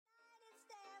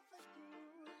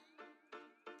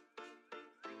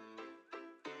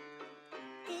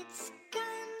it's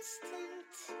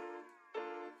constant.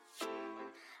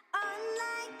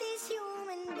 Unlike these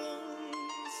human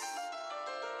beings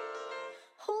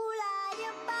who lie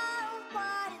about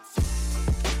what it's.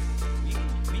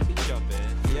 We can jump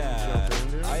in. Yeah.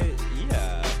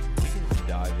 We can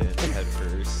dive in head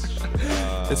first.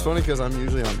 It's funny because I'm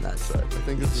usually on that side. I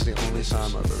think this is the only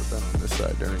time I've ever been on this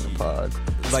side during the pod.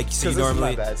 Like, so you Because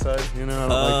normally. this is my bad side, you know? I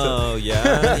don't Oh,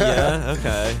 yeah,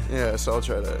 okay. Yeah, so I'll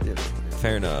try to,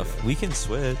 Fair enough. We can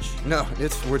switch. No,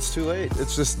 it's too late.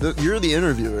 It's just, you're the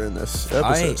interviewer in this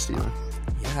episode, Steven.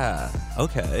 Yeah,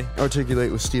 okay.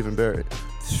 Articulate with Stephen Barrett.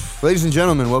 Ladies and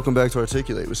gentlemen, welcome back to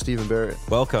Articulate with Stephen Barrett.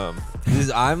 Welcome.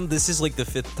 This is like the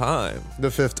fifth time.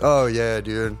 The fifth. Oh, yeah,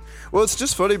 dude. Well, it's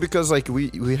just funny because, like, we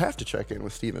have to check in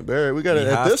with Stephen Barrett. We got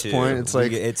to, at this point, it's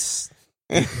like...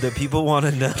 The people want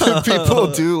to know. People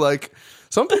do, like...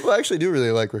 Some people actually do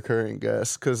really like recurring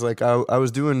guests because, like, I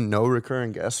was doing no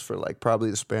recurring guests for, like, probably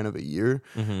the span of a year.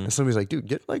 Mm-hmm. And somebody's like, dude,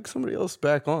 get, like, somebody else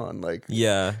back on. Like,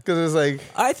 yeah. Because it's like...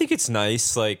 I think it's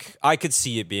nice. Like, I could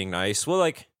see it being nice. Well,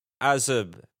 like, as a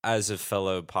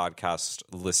fellow podcast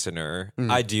listener,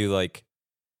 I do, like,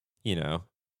 you know,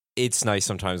 it's nice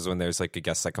sometimes when there's, like, a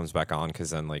guest that comes back on because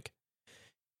then, like,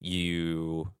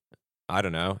 I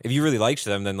don't know. If you really liked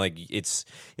them, then, like, it's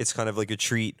kind of like a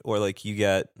treat or, like, you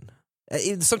get...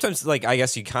 Sometimes, like, I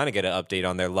guess you kind of get an update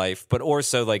on their life, but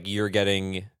also, like, you're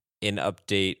getting an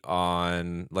update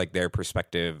on, like, their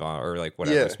perspective or, like,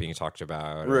 whatever's being talked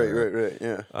about. Right,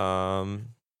 yeah.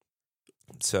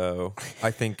 So,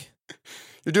 I think...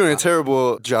 You're doing a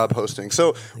terrible job hosting.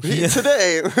 So,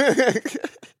 today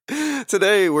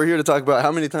we're here to talk about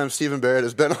how many times Stephen Barrett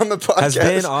has been on the podcast. Has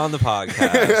been on the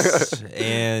podcast.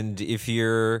 And if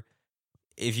you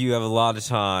have a lot of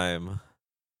time...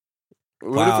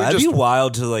 Wow, that'd be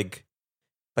wild to, like,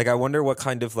 I wonder what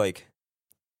kind of, like,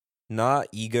 not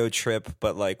ego trip,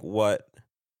 but, like, what,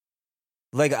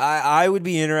 like, I would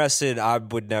be interested, I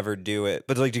would never do it,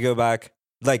 but, like, to go back,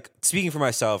 like, speaking for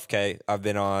myself, okay, I've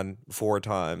been on 4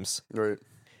 times. Right.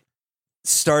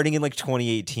 Starting in, like,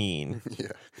 2018. Yeah.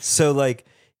 So, like,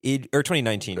 or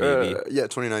 2019, maybe. Yeah,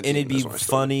 2019. And it'd be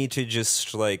funny to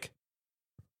just, like,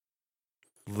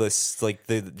 list like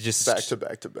the just back to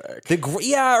back to back.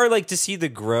 Or like to see the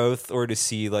growth or to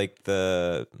see like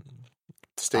the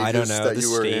stages I don't know that the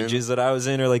stages that I was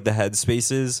in or like the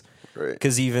headspaces. Right.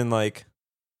 Because even like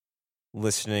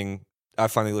listening, I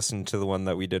finally listened to the one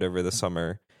that we did over the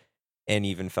summer, and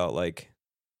even felt like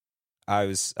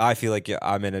I feel like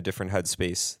I'm in a different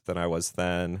headspace than I was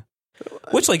then.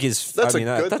 Which like is that's a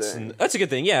good thing. That's a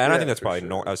good thing, yeah, and I think that's probably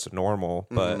sure. That's normal.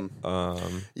 But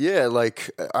yeah,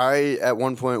 like I at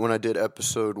one point when I did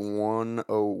episode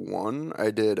 101,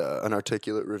 I did an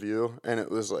articulate review, and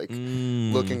it was like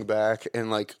looking back,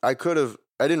 and like I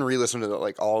didn't re-listen to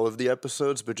like all of the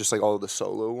episodes, but just like all of the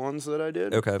solo ones that I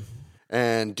did. Okay.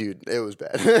 And dude, it was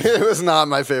bad. It was not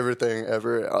my favorite thing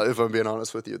ever. If I'm being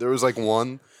honest with you, there was like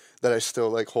one that I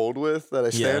still like hold with, that I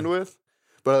stand with.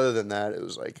 But other than that, it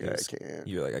was like, I can't.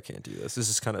 You're like, I can't do this. This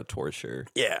is kind of torture.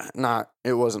 Yeah,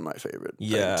 it wasn't my favorite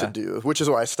thing to do, which is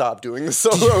why I stopped doing the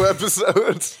solo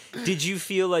episodes. Did you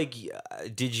feel like,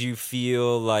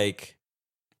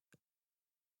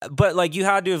 but like you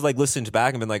had to have like listened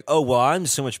back and been like, oh, well, I'm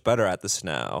so much better at this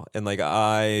now. And like,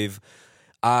 I've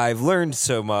learned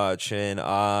so much, and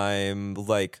I'm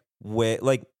like, I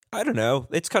don't know.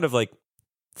 It's kind of like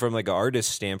from like an artist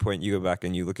standpoint, you go back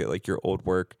and you look at like your old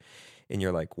work, and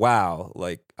you're like, wow,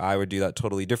 like I would do that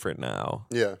totally different now.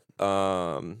 Yeah.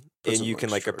 And you can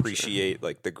like appreciate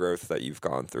like the growth that you've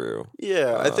gone through.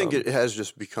 Yeah, I think it has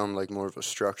just become like more of a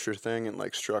structure thing, and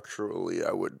like structurally,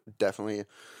 I would definitely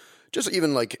just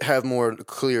even like have more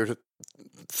clear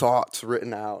thoughts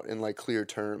written out in like clear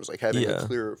terms, like having a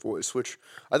clearer voice, which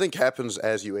I think happens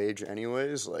as you age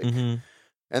anyways. Like, and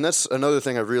that's another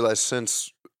thing I've realized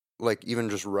since like even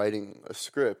just writing a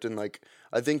script, and like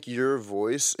I think your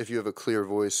voice, if you have a clear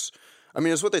voice, I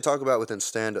mean, it's what they talk about within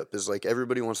stand-up, is like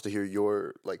everybody wants to hear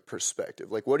your like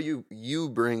perspective. Like, what do you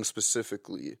bring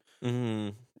specifically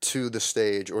to the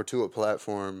stage or to a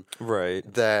platform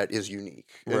that is unique?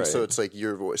 And so it's like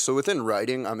your voice. So within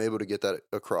writing, I'm able to get that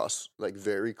across like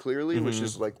very clearly, which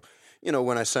is like, you know,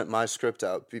 when I sent my script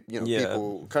out,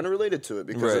 people kind of related to it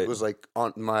because it was like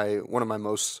on one of my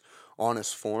most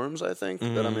honest forms, I think,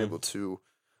 that I'm able to.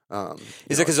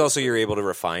 Is it because also you're able to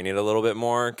refine it a little bit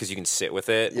more because you can sit with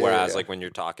it? Whereas like when you're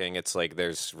talking, it's like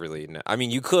there's really no, I mean,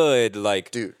 you could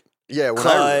like when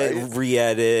cut,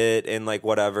 re-edit, and like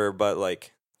whatever, but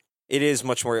like it is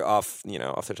much more off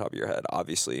the top of your head,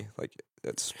 obviously. Like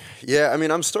that's Yeah, I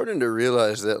mean, I'm starting to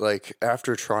realize that, like,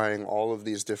 after trying all of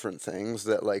these different things,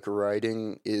 that, like,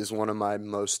 writing is one of my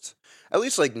most, at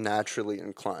least, like, naturally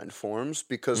inclined forms,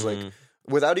 because, like,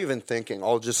 without even thinking,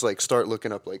 I'll just, like, start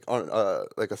looking up, like, on,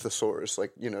 like, a thesaurus,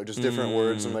 like, you know, just different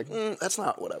words. I'm like, that's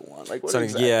not what I want. Like, what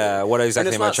exactly? Yeah, what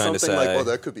exactly am I trying to say? And it's not something like, oh,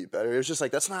 that could be better. It's just,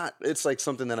 like, that's not, it's, like,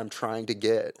 something that I'm trying to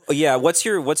get. Yeah, what's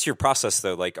your process,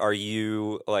 though? Like, are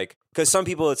you, like, because some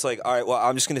people, it's like, all right, well,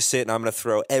 I'm just going to sit and I'm going to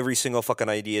throw every single fucking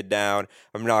idea down.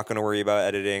 I'm not going to worry about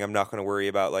editing. I'm not going to worry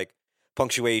about, like,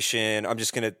 punctuation. I'm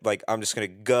just going to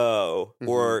go.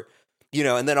 Or, you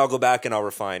know, and then I'll go back and I'll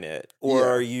refine it. Or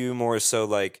are you more so,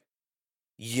 like,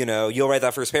 you know, you'll write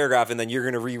that first paragraph and then you're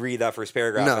going to reread that first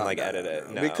paragraph and, like, edit it?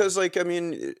 No. Because, like, I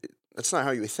mean, that's not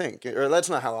how you think. Or that's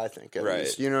not how I think, at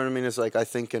least. You know what I mean? It's like, I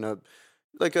think in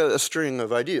a string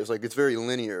of ideas. Like, it's very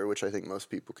linear, which I think most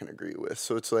people can agree with.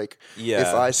 So it's like,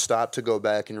 if I stop to go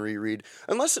back and reread,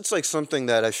 unless it's like something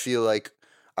that I feel like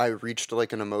I reached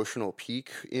like an emotional peak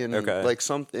in, like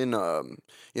something,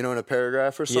 you know, in a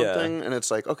paragraph or something, and it's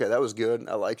like, okay, that was good,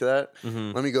 I like that.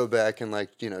 Let me go back and,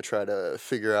 like, you know, try to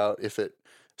figure out if it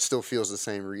still feels the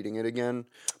same reading it again.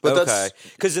 But that's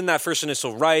because in that first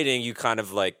initial writing, you kind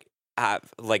of like have,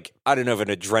 like, I don't know if an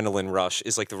adrenaline rush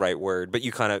is like the right word, but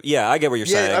you kind of, I get what you're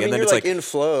saying. I mean, and then you're it's like in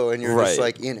flow and you're just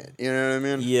like in it. You know what I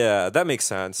mean? Yeah, that makes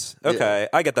sense. Okay,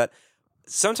 I get that.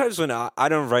 Sometimes when I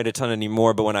don't write a ton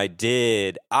anymore, but when I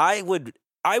did, I would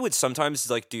sometimes,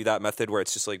 like, do that method where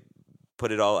it's just like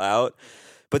put it all out.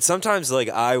 But sometimes, like,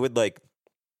 I would, like,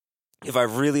 if I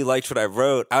really liked what I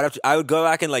wrote, I would go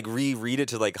back and, like, reread it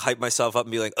to, like, hype myself up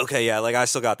and be like, okay, yeah, like, I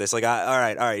still got this. Like, all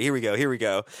right, here we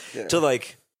go. Yeah. To,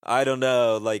 like, I don't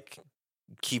know, like,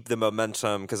 keep the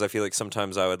momentum, because I feel like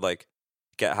sometimes I would, like,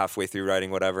 get halfway through writing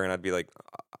whatever and I'd be like,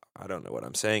 I don't know what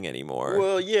I'm saying anymore.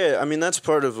 Well, yeah, I mean, that's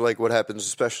part of, like, what happens,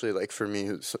 especially, like, for me,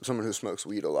 someone who smokes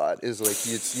weed a lot, is,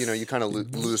 like, you know, you kind of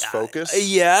lose focus.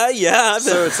 Yeah.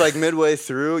 So it's, like, midway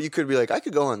through, you could be like, I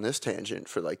could go on this tangent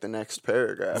for, like, the next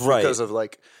paragraph. Right.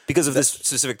 Because of this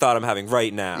specific thought I'm having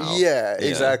right now. Yeah,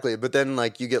 exactly. But then,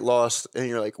 like, you get lost and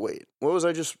you're like, wait, what was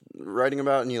I just writing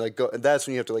about? And you, like, go, and that's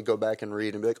when you have to, like, go back and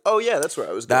read and be like, oh, yeah, that's where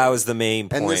I was going. That was the main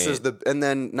point. And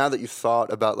then now that you've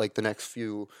thought about, like, the next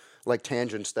few, like,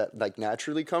 tangents that, like,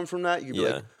 naturally come from that, you can be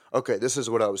like, okay, this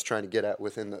is what I was trying to get at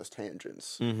within those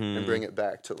tangents, and bring it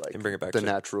back to, like, the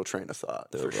natural train of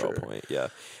thought. The overall point, yeah.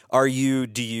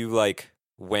 Do you, like,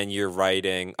 when you're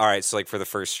writing, all right, so, like, for the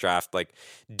first draft, like,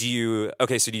 do you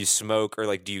smoke, or,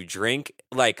 like, do you drink,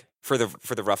 like, for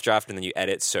the rough draft, and then you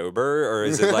edit sober, or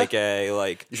is it like a,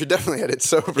 like... You should definitely edit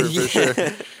sober, for sure.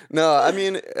 No, I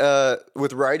mean,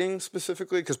 with writing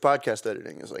specifically, because podcast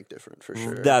editing is, like, different, for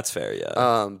sure. That's fair,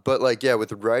 yeah. But, like, yeah,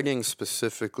 with writing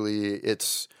specifically,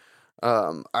 it's...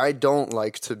 I don't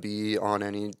like to be on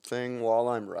anything while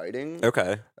I'm writing.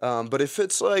 Okay. But if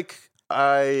it's, like...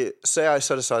 I set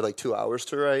aside, like, 2 hours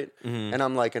to write, and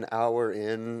I'm, like, an hour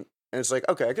in, and it's like,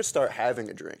 okay, I could start having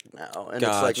a drink now, and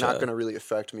it's, like, not going to really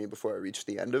affect me before I reach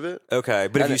the end of it. Okay,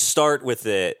 but if you start with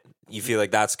it, you feel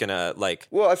like that's gonna, like...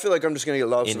 Well, I feel like I'm just gonna get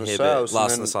lost in the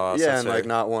sauce. Yeah, and, like,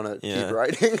 not want to keep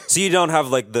writing. So you don't have,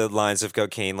 like, the lines of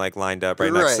cocaine, like, lined up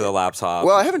right next to the laptop.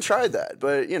 Well, I haven't tried that,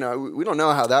 but, you know, we don't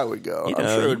know how that would go. I'm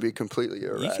sure it would be completely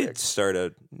erratic. You could start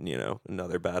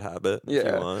another bad habit if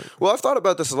you want. Well, I've thought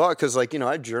about this a lot because, like, you know,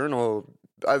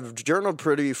 I've journaled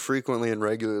pretty frequently and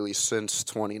regularly since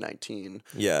 2019.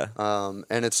 Yeah.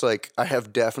 And it's like, I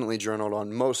have definitely journaled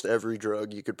on most every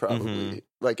drug you could probably,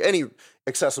 like, any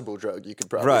accessible drug you could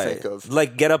probably think of.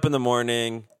 Like, get up in the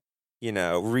morning, you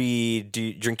know, read,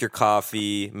 drink your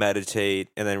coffee, meditate,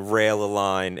 and then rail a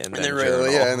line, and then journal.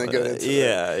 And then go into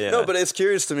it. No, but it's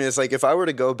curious to me. It's like, if I were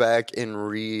to go back and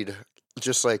read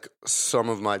just, like, some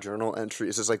of my journal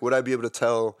entries, it's like, would I be able to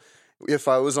tell if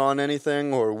I was on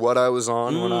anything or what I was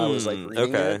on when I was, like,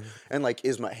 reading it? And, like,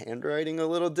 is my handwriting a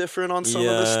little different on some of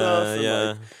the stuff? And,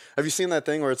 like, have you seen that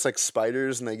thing where it's, like,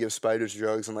 spiders and they give spiders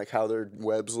drugs and, like, how their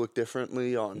webs look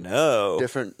differently on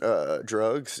different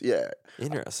drugs? Yeah.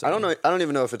 Interesting. I don't know. I don't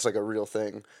even know if it's, like, a real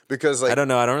thing because, like, I don't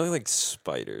know. I don't really like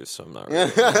spiders, so I'm not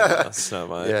really. That's not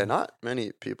mine. Yeah, not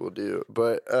many people do,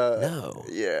 but no.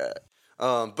 Yeah.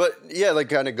 But yeah, like,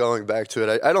 kind of going back to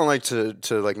it, I don't like to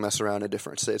like mess around in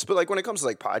different states. But, like, when it comes to,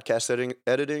 like, podcast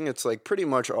editing, it's, like, pretty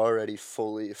much already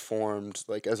fully formed,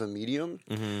 like, as a medium.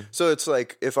 So it's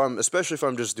like, especially if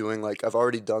I'm just doing, like, I've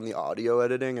already done the audio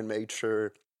editing and made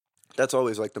sure that's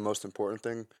always, like, the most important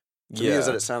thing. to me is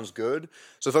that it sounds good.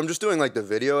 So if I'm just doing like the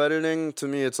video editing, to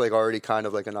me it's like already kind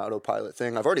of like an autopilot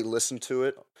thing. I've already listened to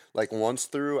it like once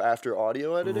through after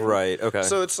audio editing. Right. Okay.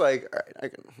 So it's like, all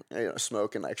right, I can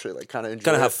smoke and actually like kind of enjoy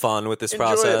kind of have fun with this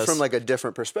process. Enjoy it from like a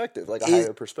different perspective, like a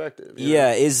higher perspective.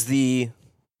 Yeah. Is the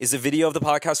video of the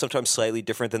podcast sometimes slightly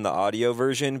different than the audio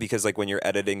version? Because like when you're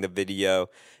editing the video,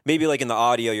 maybe like in the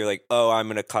audio, you're like, oh, I'm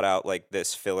going to cut out like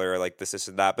this filler, like this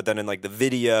and that. But then in like the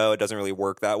video, it doesn't really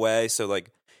work that way. So like,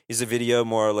 is the video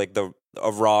more like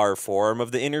a rawer form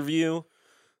of the interview?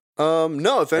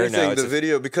 No, if anything, the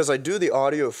video, because I do the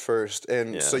audio first,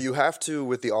 and so you have to,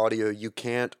 with the audio, you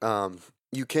can't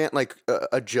like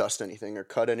adjust anything or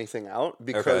cut anything out,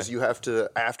 because you have to,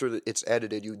 after it's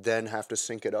edited, you then have to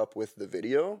sync it up with the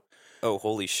video. Oh,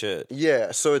 holy shit.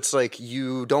 Yeah, so it's like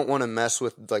you don't want to mess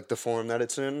with like the form that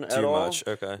it's in at all. Too much,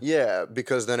 okay. Yeah,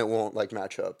 because then it won't like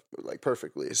match up like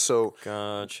perfectly. So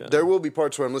gotcha. There will be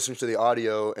parts where I'm listening to the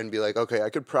audio and be like, okay,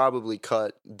 I could probably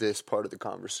cut this part of the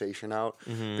conversation out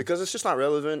because it's just not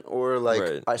relevant, or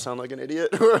like I sound like an idiot.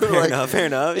 Or fair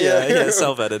enough. Yeah,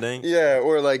 self-editing. Yeah,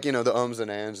 or like, you know, the ums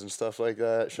and ands and stuff like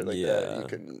that, shit like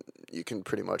that. You can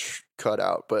pretty much cut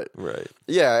out, but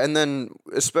yeah, and then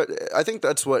I think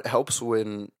that's what helps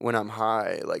when I'm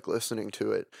high, like listening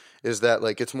to it, is that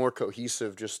like it's more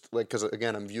cohesive, just like because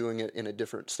again I'm viewing it in a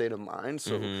different state of mind,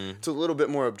 so it's a little bit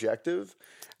more objective.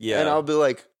 Yeah, and I'll be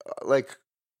like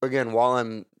again, while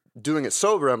I'm doing it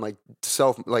sober, I'm like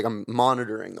I'm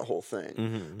monitoring the whole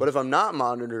thing. But if I'm not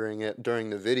monitoring it during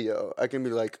the video, I can be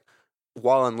like,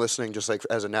 while I'm listening, just like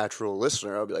as a natural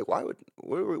listener, I'll be like,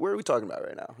 where are we talking about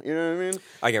right now? You know what I mean?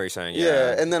 I get what you're saying.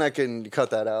 Yeah, and then I can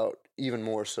cut that out even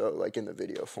more so, like in the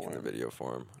video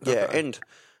form. Yeah, okay. And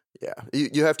yeah,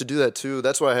 you have to do that too.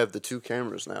 That's why I have the 2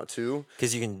 cameras now too.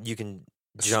 Because you can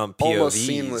jump POVs. Almost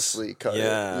seamlessly cut it.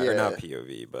 Yeah, or not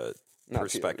POV, but not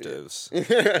perspectives.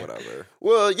 Whatever.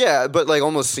 Well, yeah, but like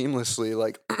almost seamlessly.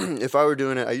 Like if I were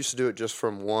doing it, I used to do it just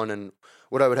from one, and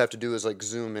what I would have to do is like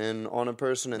zoom in on a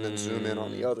person and then zoom in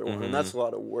on the other one, and that's a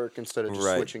lot of work instead of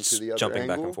just switching to the other jumping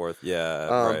angle. Back and forth.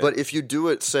 Yeah, But if you do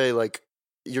it, say like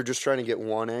you're just trying to get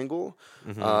one angle,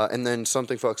 and then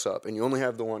something fucks up, and you only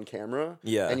have the one camera,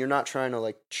 and you're not trying to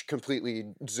like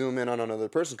completely zoom in on another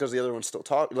person because the other one's still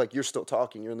talking. Like you're still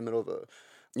talking, you're in the middle of a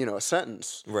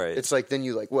sentence. Right. It's like then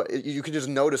you like you can just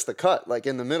notice the cut like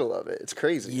in the middle of it. It's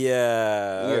crazy.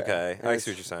 Yeah. Okay. I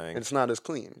see what you're saying. It's not as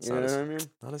clean. You know what I mean?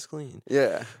 Not as clean.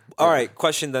 Yeah. All right.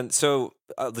 Question then. So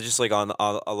just like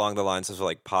along the lines of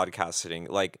like podcasting,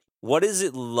 like what is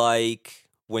it like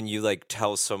when you like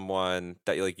tell someone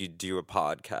that like you do a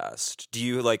podcast? Do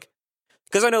you like?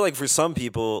 Because I know like for some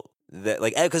people, that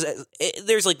like because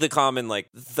there's like the common like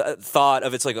thought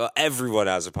of it's like everyone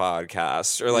has a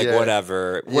podcast or like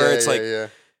whatever where it's like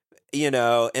you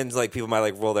know, and like people might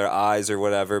like roll their eyes or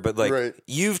whatever, but like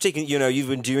you've taken, you know, you've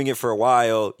been doing it for a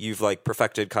while, you've like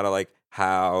perfected kind of like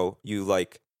how you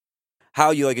like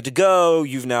it to go.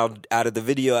 You've now added the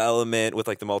video element with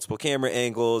like the multiple camera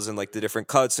angles and like the different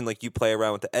cuts, and like you play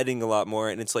around with the editing a lot more,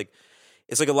 and it's like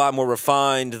a lot more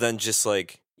refined than just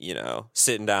like, you know,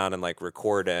 sitting down and like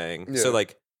recording. Yeah. So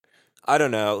like, I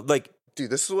don't know, like,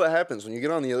 dude, this is what happens when you get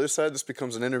on the other side. This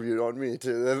becomes an interview on me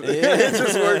too. It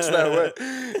just works that way.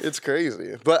 It's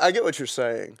crazy, but I get what you're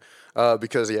saying.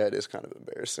 Because it is kind of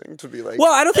embarrassing to be like.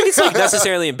 Well, I don't think it's like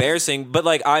necessarily embarrassing, but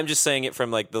like I'm just saying it from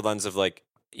like the lens of like,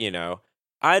 you know,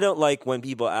 I don't like when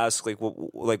people ask like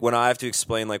when I have to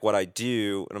explain like what I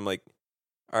do, and I'm like,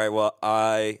 all right, well,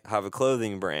 I have a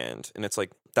clothing brand, and it's like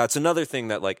that's another thing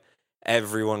that like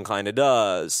everyone kind of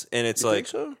does, and it's you like, think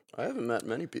so? I haven't met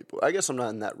many people. I guess I'm not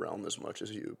in that realm as much as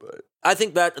you, but I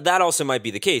think that also might be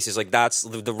the case. Is like that's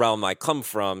the realm I come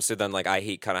from. So then like I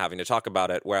hate kind of having to talk about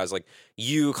it. Whereas like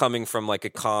you coming from like a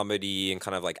comedy and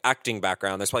kind of like acting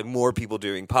background, there's probably more people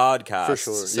doing podcasts. For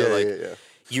sure. So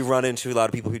you run into a lot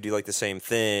of people who do like the same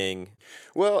thing.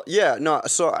 Well, yeah, no.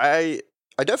 So I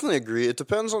definitely agree. It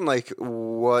depends on like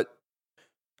what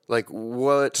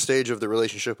stage of the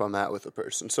relationship I'm at with a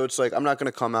person. So it's like I'm not going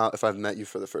to come out if I've met you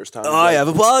for the first time. Oh, I have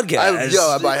a podcast.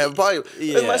 I have a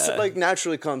podcast. Unless it like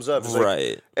naturally comes up. It's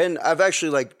right. Like, and I've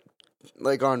actually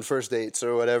like on first dates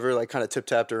or whatever, like kind of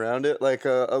tip-tapped around it like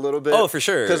a little bit. Oh, for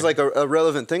sure. Because like a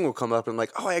relevant thing will come up and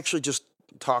like, oh, I actually just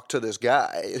talked to this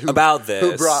guy about this,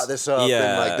 who brought this up,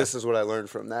 and like this is what I learned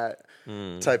from that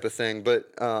type of thing. But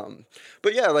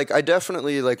yeah, like I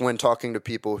definitely like when talking to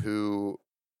people who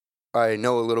I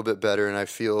know a little bit better and I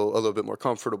feel a little bit more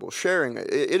comfortable sharing it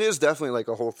is definitely like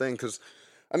a whole thing, because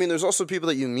I mean, there's also people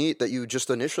that you meet that you just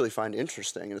initially find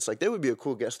interesting, and it's like they would be a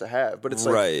cool guest to have. But it's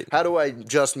like, how do I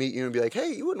just meet you and be like,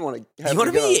 hey, you wouldn't want to have you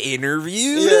want to be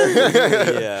interviewed?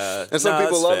 Yeah. And some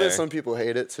people love it, some people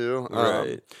hate it too.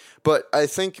 Right. But I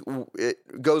think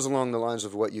it goes along the lines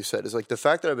of what you said. Is like the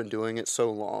fact that I've been doing it so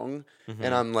long,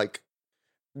 and I'm like,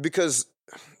 because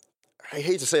I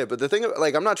hate to say it, but the thing,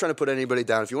 like, I'm not trying to put anybody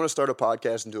down. If you want to start a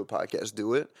podcast and do a podcast,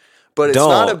 do it. But it's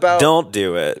not about... Don't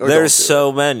do it. There's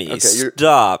so many. Okay,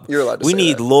 Stop. You're allowed to We say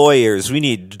need that. lawyers. We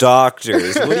need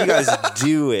doctors. What are you guys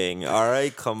doing? All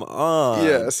right? Come on.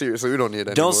 Yeah, seriously. We don't need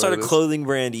any Don't start a clothing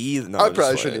brand either. No, I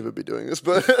probably shouldn't even be doing this,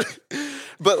 but...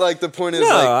 But, like, the point is,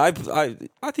 I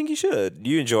think you should.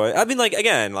 You enjoy it. I mean, like,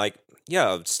 again, like,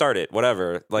 yeah, start it,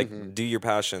 whatever. Like, do your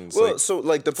passions. Well, like, so,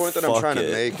 like, the point that I'm trying to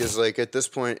make is, like, at this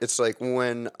point, it's like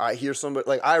when I hear somebody,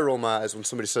 like, I roll my eyes when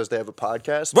somebody says they have a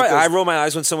podcast. Right, I roll my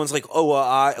eyes when someone's like, oh, well,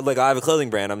 I have a clothing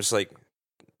brand. I'm just like,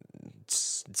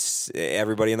 it's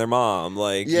everybody and their mom.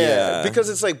 Like, yeah. Because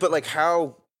it's like, but, like,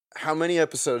 how many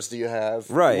episodes do you have?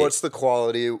 Right. What's the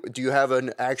quality? Do you have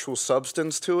an actual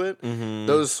substance to it?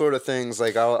 Those sort of things,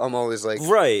 like, I'm always like...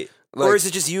 Right. Like, or is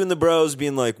it just you and the bros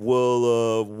being like,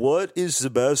 well, what is the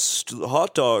best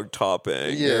hot dog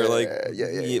topping? Yeah, or like,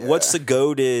 what's the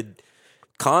goated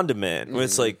condiment? Where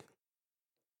it's like,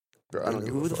 bro, I don't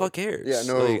who the fuck cares? Yeah,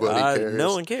 nobody cares.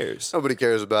 No one cares. Nobody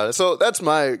cares about it. So that's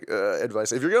my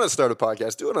advice. If you're going to start a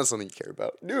podcast, do it on something you care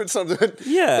about. Do it something that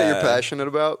you're passionate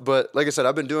about. But like I said,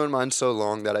 I've been doing mine so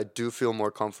long that I do feel more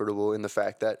comfortable in the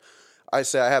fact that I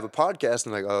say I have a podcast,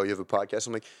 and like, oh, you have a podcast?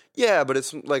 I'm like, yeah, but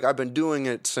it's like I've been doing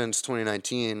it since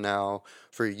 2019 now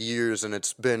for years, and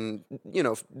it's been, you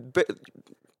know,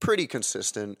 pretty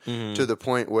consistent to the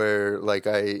point where like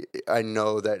I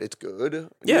know that it's good.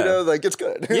 Yeah. You know, like it's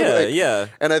good. Yeah, like, yeah.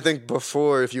 And I think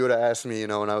before, if you would have asked me, you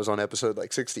know, when I was on episode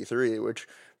like 63, which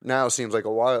now seems like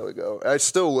a while ago, I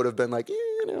still would have been like, yeah,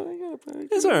 you know, I got a podcast.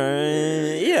 It's all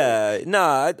right. Yeah.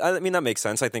 Nah, I mean, that makes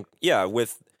sense. I think, yeah,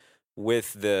 with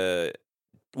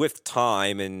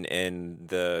time and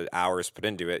the hours put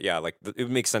into it, yeah, like it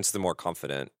makes sense. The more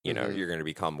confident, you know, you're going to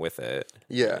become with it.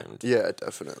 Yeah, yeah,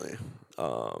 definitely.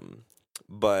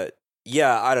 But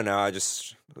yeah, I don't know. I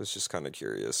was just kind of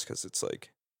curious because it's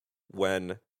like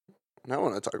when. I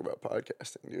want to talk about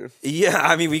podcasting, dude. Yeah,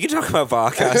 I mean, we can talk about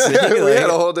podcasting. We had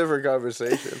a whole different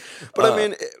conversation, but I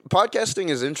mean, podcasting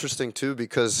is interesting too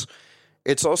because.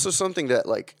 It's also something that,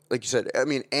 like you said, I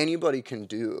mean, anybody can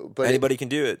do. But anybody can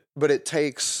do it. But it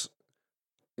takes,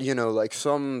 you know, like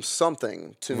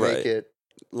something to make it,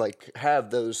 like, have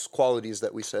those qualities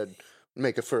that we said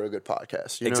make it for a good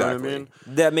podcast. You know what I mean?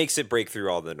 That makes it break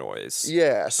through all the noise.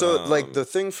 Yeah. So, like, the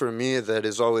thing for me that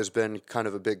has always been kind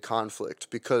of a big conflict,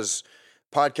 because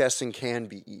podcasting can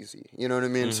be easy. You know what I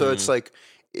mean? So it's like,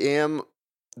 is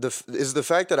the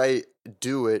fact that I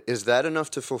do it, is that enough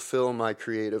to fulfill my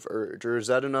creative urge? Or is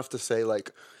that enough to say,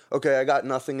 like, okay, I got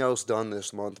nothing else done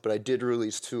this month, but I did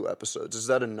release 2 episodes. Is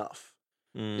that enough?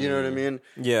 You know what I mean?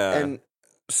 Yeah. And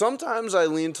sometimes I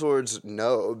lean towards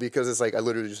no, because it's like I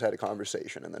literally just had a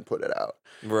conversation and then put it out.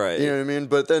 Right. You know what I mean?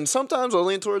 But then sometimes I'll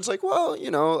lean towards like, well, you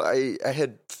know, I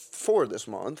had 4 this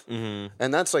month,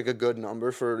 and that's like a good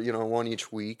number for, you know, 1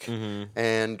 each week.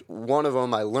 And one of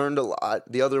them I learned a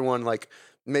lot. The other one, like,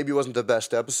 maybe wasn't the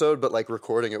best episode, but like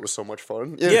recording it was so much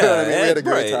fun. You know what I mean? We had a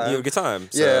great time. You had a good time.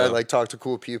 So. Yeah, like talk to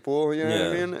cool people. You know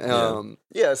what I mean?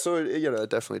 Yeah. So you know, it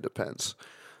definitely depends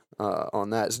on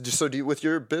that. So with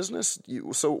your business,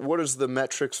 so what is the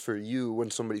metrics for you when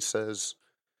somebody says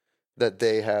that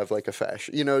they have like a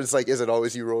fashion? You know, it's like, is it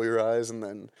always you roll your eyes, and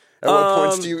then at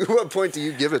what point do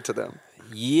you give it to them?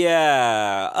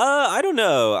 Yeah, I don't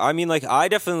know. I mean, like, I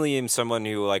definitely am someone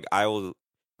who, like, I will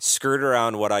skirt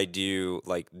around what I do,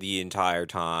 like, the entire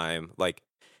time, like,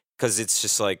 because it's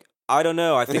just, like, I don't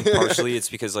know. I think partially it's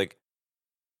because, like,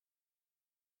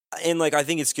 and, like, I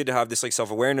think it's good to have this, like,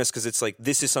 self-awareness, because it's, like,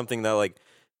 this is something that, like,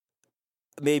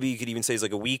 maybe you could even say is,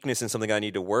 like, a weakness and something I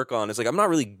need to work on. It's, like, I'm not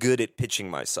really good at pitching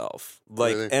myself.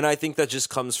 Like, really? And I think that just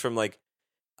comes from, like,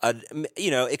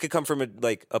 you know, it could come from,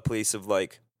 a place of,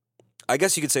 like, I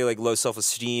guess you could say, like, low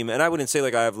self-esteem, and I wouldn't say,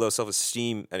 like, I have low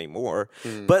self-esteem anymore,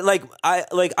 but, like,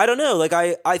 I don't know, like,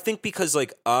 I think because,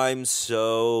 like, I'm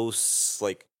so,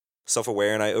 like,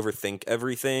 self-aware and I overthink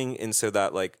everything, and so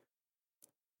that, like,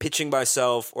 pitching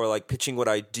myself or, like, pitching what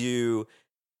I do,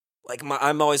 like,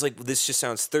 I'm always like, this just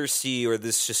sounds thirsty, or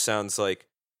this just sounds like,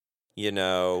 you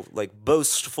know, like,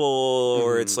 boastful,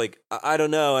 or it's like, I don't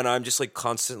know, and I'm just, like,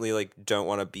 constantly, like, don't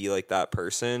want to be like that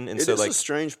person, and so, like, it's a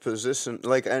strange position,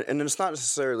 like, and it's not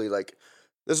necessarily, like,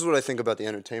 this is what I think about the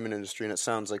entertainment industry, and it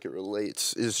sounds like it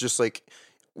relates, is just, like,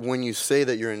 when you say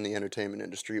that you're in the entertainment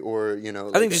industry, or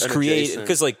I think just create,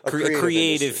 because like a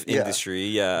creative industry,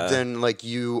 yeah. Then like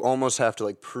you almost have to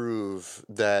like prove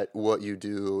that what you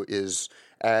do is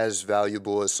as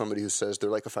valuable as somebody who says they're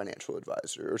like a financial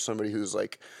advisor, or somebody who's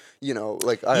like,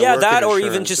 like I work that, in or even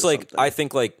insurance just or like something. I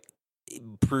think like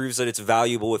it proves that it's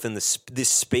valuable within this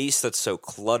space that's so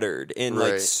cluttered and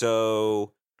like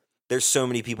so there's so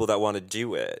many people that want to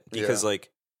do it because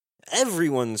like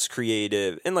everyone's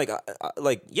creative and like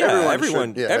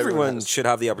everyone should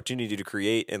have the opportunity to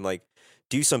create and like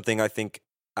do something. I think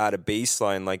at a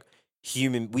baseline, like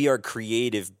we are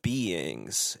creative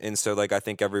beings, and so like I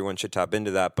think everyone should tap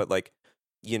into that. But like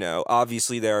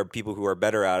obviously there are people who are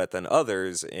better at it than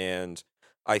others, and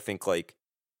I think like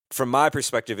from my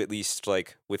perspective, at least,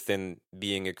 like within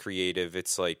being a creative,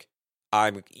 it's like I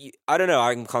don't know,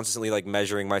 I'm constantly like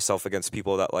measuring myself against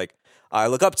people that like I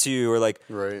look up to, or like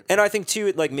and I think too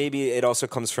it like maybe it also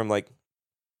comes from like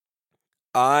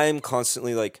I'm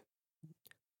constantly like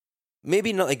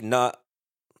maybe not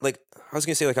like I was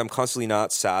gonna say like I'm constantly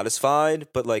not satisfied,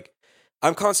 but like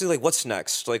I'm constantly like what's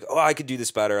next, like I could do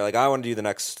this better, like I want to do the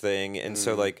next thing. And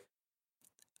so like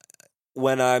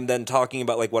when I'm then talking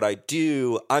about like what I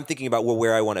do, I'm thinking about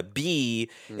where I want to be.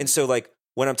 And so like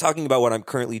when I'm talking about what I'm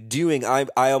currently doing, I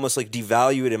almost like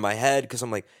devalue it in my head because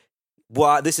I'm like,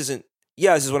 well, this is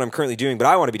what I'm currently doing, but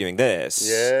I want to be doing this.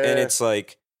 And it's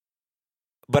like,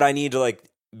 but I need to like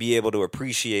be able to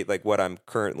appreciate like what I'm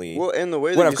currently and the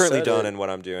way what I've currently done and what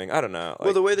I'm doing. I don't know.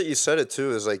 Well, the way that you said it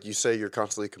too is like you say you're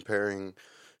constantly comparing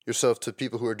yourself to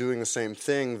people who are doing the same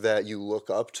thing that you look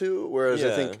up to, whereas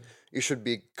I think you should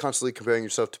be constantly comparing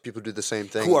yourself to people who do the same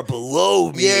thing who are below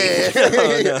me.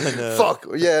 No. Fuck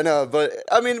yeah, no. But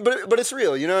I mean, but it's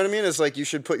real. You know what I mean? It's like you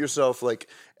should put yourself like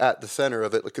at the center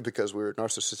of it, like, because we're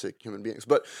narcissistic human beings.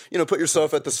 But put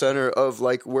yourself at the center of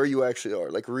like where you actually are,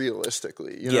 like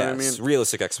realistically. You know what I mean?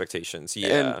 Realistic expectations. Yeah,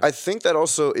 and I think that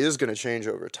also is going to change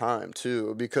over time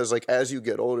too, because like as you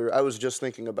get older, I was just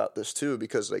thinking about this too,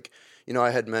 because like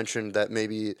I had mentioned that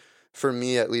maybe. For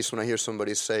me, at least, when I hear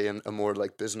somebody say in a more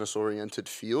like business-oriented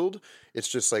field, it's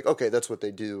just like, okay, that's what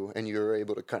they do, and you're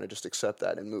able to kind of just accept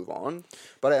that and move on.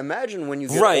 But I imagine when you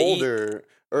get older,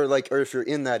 or if you're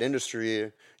in that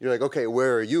industry, you're like, okay,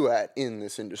 where are you at in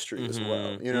this industry as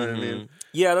well? You know what I mean?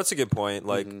 Yeah, that's a good point.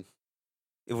 Like,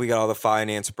 if we got all the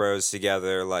finance bros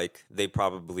together, like they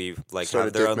probably like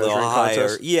have their own little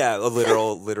higher, a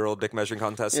literal dick measuring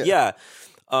contest. Yeah.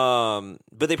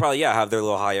 But they probably have their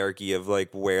little hierarchy of like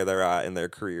where they're at in their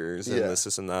careers and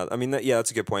this and that. I mean,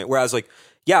 that's a good point. Whereas like,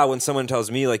 when someone tells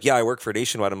me like, I work for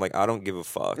Nationwide, I'm like, I don't give a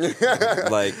fuck.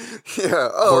 Like,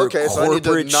 okay, so I need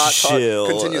to not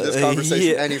continue this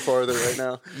conversation any farther right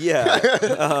now.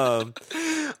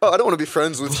 I don't want to be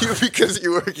friends with you because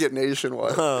you work at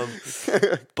Nationwide.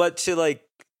 But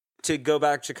to go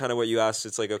back to kind of what you asked,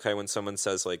 it's like, okay, when someone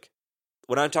says like,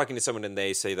 when I'm talking to someone and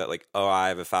they say that like, I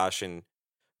have a fashion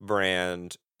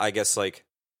brand, I guess like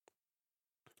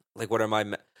what am I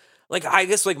like, I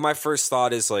guess like my first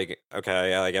thought is like,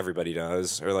 okay, like everybody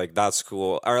does, or like that's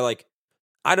cool, or like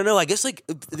I don't know, I guess like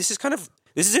this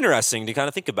is interesting to kind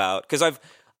of think about, because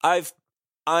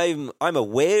I'm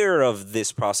aware of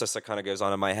this process that kind of goes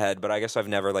on in my head, but I guess I've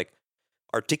never like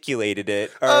articulated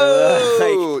it.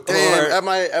 Or,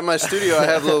 at my studio I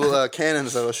have little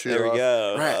cannons that'll shoot there we off.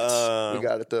 go. Rats. We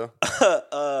got it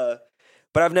though.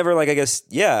 But I've never, like, I guess,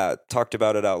 talked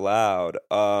about it out loud.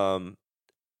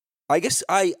 I guess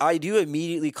I do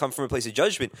immediately come from a place of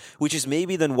judgment, which is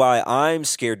maybe then why I'm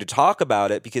scared to talk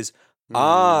about it, because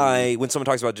when someone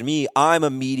talks about it to me, I'm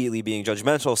immediately being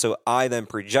judgmental, so I then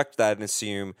project that and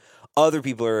assume other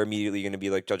people are immediately going to be,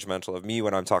 like, judgmental of me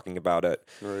when I'm talking about it.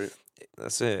 Right.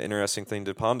 That's an interesting thing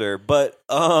to ponder. But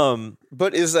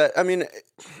is that, I mean,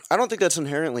 I don't think that's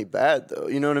inherently bad, though.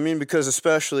 You know what I mean? Because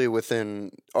especially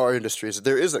within our industries,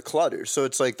 there is a clutter. So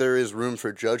it's like there is room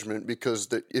for judgment, because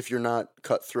if you're not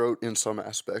cutthroat in some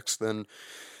aspects, then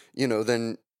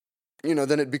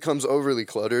it becomes overly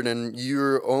cluttered, and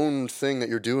your own thing that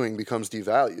you're doing becomes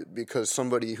devalued, because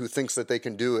somebody who thinks that they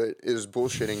can do it is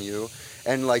bullshitting you,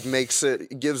 and like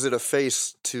gives it a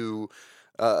face to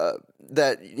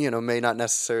that may not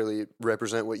necessarily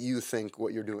represent what you think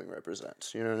what you're doing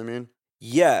represents. You know what I mean?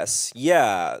 Yes,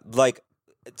 yeah. Like,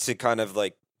 to kind of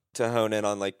like to hone in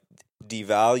on like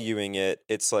devaluing it,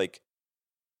 it's like,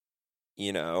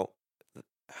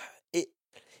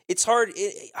 it's hard.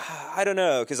 I don't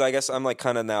know, because I guess I'm like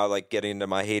kind of now like getting into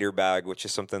my hater bag, which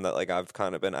is something that like I've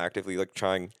kind of been actively like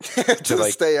trying to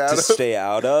like stay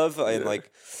out of in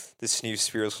like this new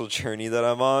spiritual journey that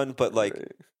I'm on. But like,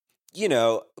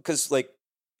 because like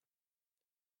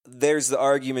there's the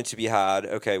argument to be had,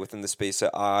 okay, within the space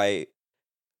that I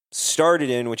started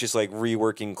in, which is like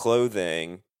reworking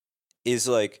clothing, is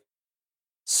like,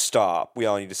 stop. We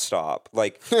all need to stop.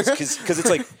 Like, because it's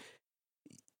like,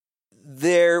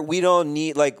 we don't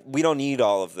need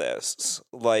all of this.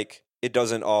 Like, it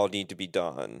doesn't all need to be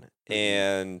done. Mm-hmm.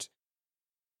 And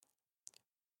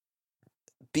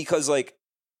because, like,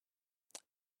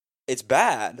 it's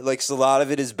bad. Like, so a lot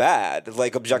of it is bad.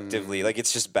 Like, objectively, like,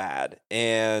 it's just bad.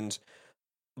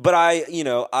 But I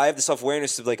have the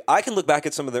self-awareness of, like, I can look back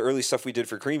at some of the early stuff we did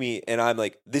for Creamy, and I'm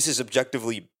like, this is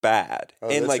objectively bad. Oh,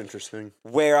 and that's like, interesting.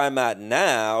 Where I'm at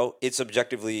now, it's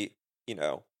objectively,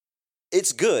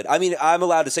 it's good. I mean, I'm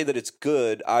allowed to say that it's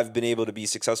good. I've been able to be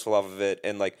successful off of it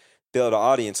and, like, build an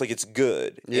audience. Like, it's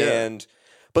good. Yeah.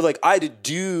 But, like, I had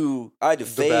to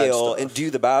fail and do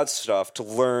the bad stuff to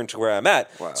learn to where I'm at.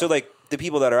 Wow. So, like, the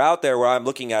people that are out there where I'm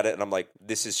looking at it and I'm like,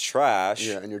 this is trash.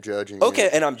 Yeah, and you're judging. Okay,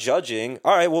 and I'm judging.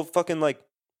 All right, well, fucking, like,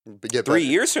 3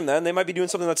 years from then, they might be doing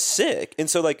something that's sick. And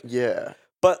so, like... Yeah.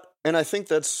 And I think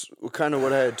that's kind of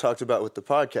what I had talked about with the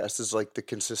podcast is, like, the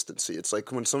consistency. It's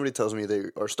like when somebody tells me they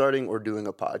are starting or doing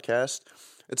a podcast,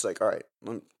 it's like, all right,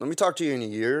 let me talk to you in a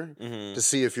year to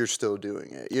see if you're still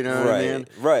doing it. You know what I mean?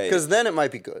 Right. Because then it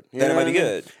might be good. Then it might be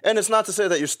good. And it's not to say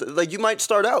that you're you might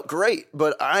start out great,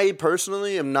 but I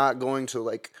personally am not going to,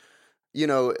 like,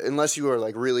 unless you are,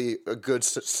 like, really a good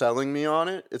selling me on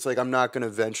it, it's like I'm not going to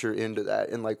venture into that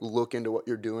and, like, look into what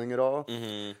you're doing at all.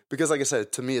 Mm-hmm. Because, like I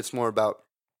said, to me, it's more about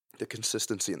the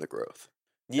consistency and the growth.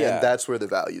 Yeah. And that's where the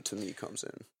value to me comes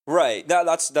in. Right.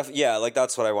 That's like,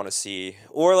 that's what I want to see.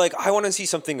 Or, like, I want to see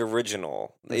something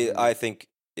original. Mm-hmm. I think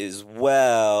is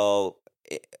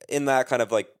in that kind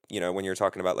of, like, when you're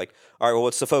talking about, like, all right, well,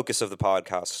 what's the focus of the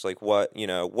podcast? Like,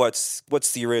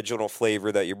 what's the original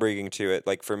flavor that you're bringing to it?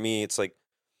 Like, for me, it's like,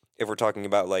 if we're talking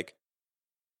about, like,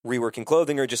 reworking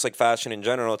clothing or just, like, fashion in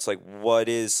general, it's like,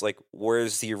 where's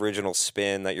the original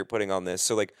spin that you're putting on this?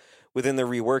 So, like, within the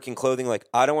reworking clothing, like,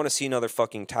 I don't want to see another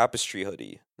fucking tapestry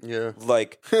hoodie. Yeah.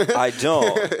 Like, I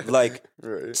don't. Like,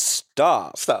 right.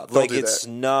 Stop. Don't like, do it's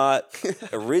that. Not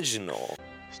original.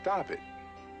 Stop it.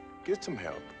 Get some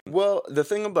help. Well, the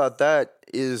thing about that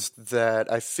is that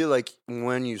I feel like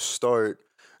when you start,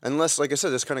 unless, like I said,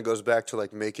 this kind of goes back to,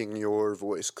 like, making your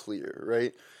voice clear,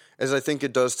 right? As I think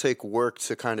it does take work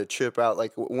to kind of chip out.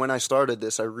 Like, when I started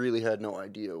this, I really had no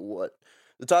idea what.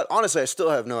 Honestly, I still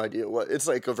have no idea what. It's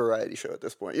like a variety show at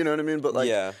this point. You know what I mean? But, like,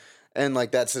 yeah. And,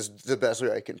 like, that's just the best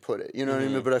way I can put it. You know what I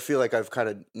mean? But I feel like I've kind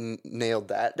of nailed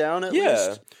that down at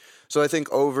least. So I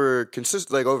think over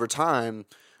time,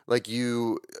 like,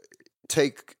 you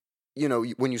take,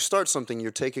 when you start something, you're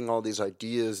taking all these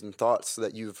ideas and thoughts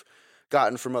that you've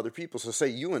gotten from other people. So say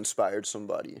you inspired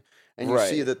somebody and you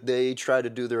see that they try to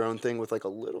do their own thing with, like, a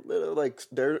little bit of, like,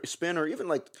 their spin, or even,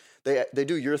 like, they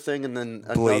do your thing and then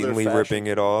blatantly ripping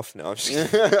it off. No, I'm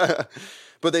just kidding.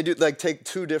 But they do, like, take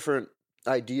two different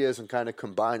ideas and kind of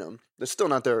combine them. That's still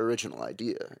not their original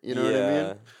idea. You know what I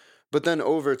mean? But then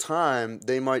over time,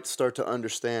 they might start to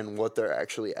understand what they're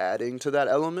actually adding to that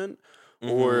element,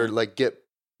 or, like, get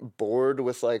bored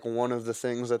with, like, one of the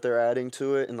things that they're adding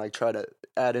to it and, like, try to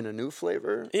add in a new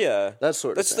flavor. Yeah. That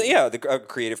sort of thing. The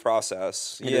creative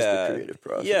process. It is the creative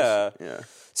process. Yeah.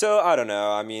 So, I don't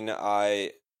know. I mean,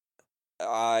 I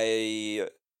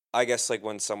guess, like,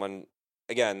 when someone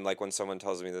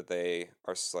tells me that they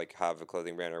are, like, have a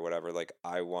clothing brand or whatever, like,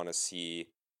 I want to see,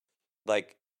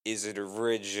 like, is it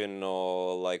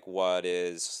original? Like, what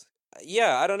is?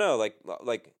 Yeah, I don't know. Like,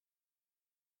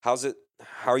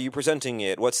 how are you presenting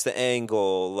it? What's the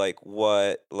angle? Like,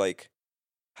 what? Like,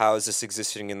 how is this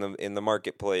existing in the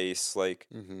marketplace? Like,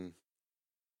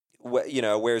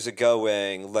 where's it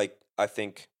going? Like, I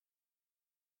think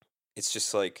it's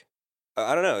just, like,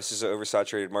 I don't know. It's just an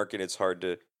oversaturated market. It's hard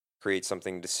to create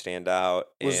something to stand out.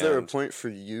 Was there a point for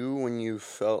you when you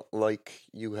felt like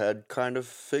you had kind of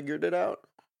figured it out?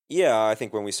 Yeah, I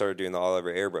think when we started doing the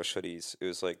all-over airbrush hoodies, it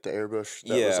was like... The airbrush?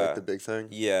 That was, like, the big thing?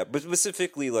 Yeah, but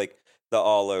specifically, like, the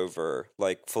all-over,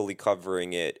 like, fully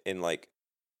covering it in, like,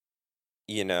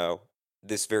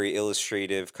 this very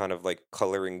illustrative kind of, like,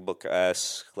 coloring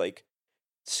book-esque, like,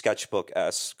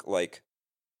 sketchbook-esque, like,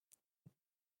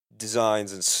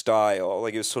 designs and style.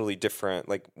 Like, it was totally different.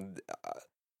 Like,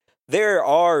 there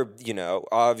are,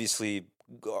 obviously...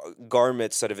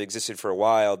 garments that have existed for a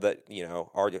while that,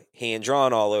 are hand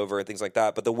drawn all over and things like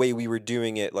that. But the way we were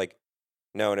doing it, like,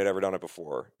 no one had ever done it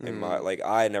before. And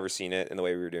I had never seen it in the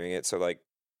way we were doing it. So, like,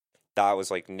 that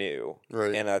was, like, new.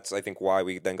 Right. And that's, I think, why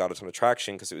we then got a ton of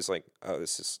traction, because it was like, oh,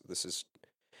 this is,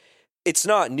 it's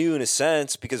not new in a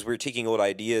sense, because we're taking old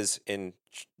ideas and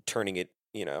turning it,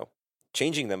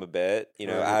 changing them a bit, you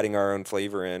know, Right. adding our own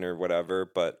flavor in or whatever.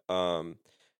 But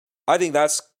I think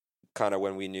that's kind of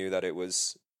when we knew that it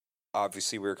was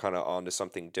obviously we were kind of onto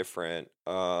something different.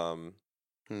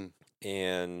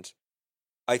 And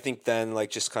I think then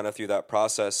like just kind of through that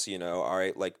process, you know, all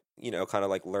right, like, you know, kind of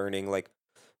like learning like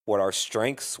what our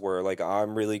strengths were. Like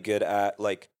I'm really good at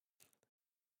like,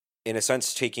 in a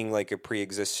sense, taking like a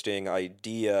pre-existing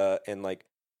idea and like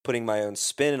putting my own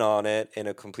spin on it in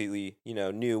a completely, you know,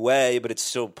 new way, but it's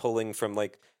still pulling from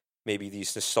like maybe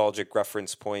these nostalgic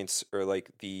reference points or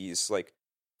like these like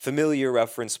familiar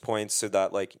reference points so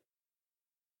that like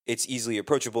it's easily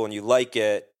approachable and you like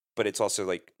it, but it's also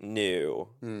like new.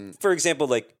 For example,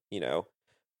 like, you know,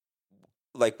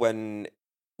 like when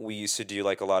we used to do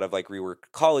like a lot of like rework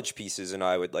college pieces and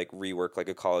I would like rework like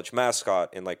a college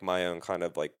mascot in like my own kind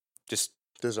of like just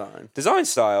design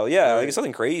style. Yeah. Right. Like it's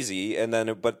something crazy. And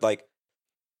then, but like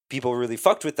people really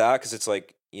fucked with that because it's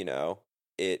like, you know,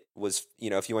 it was, you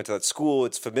know, if you went to that school,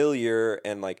 it's familiar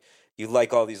and like you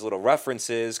like all these little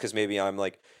references because maybe I'm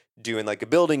like doing like a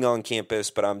building on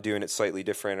campus, but I'm doing it slightly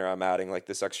different or I'm adding like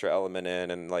this extra element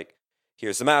in and like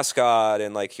here's the mascot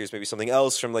and like here's maybe something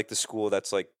else from like the school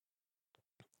that's like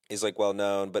is like well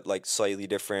known but like slightly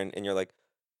different and you're like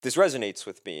this resonates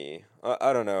with me.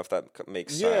 I don't know if that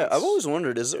makes sense. Yeah, I've always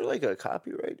wondered, is there like a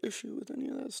copyright issue with any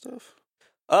of that stuff?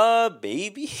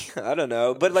 Maybe. I don't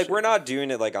know. But like we're not doing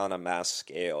it like on a mass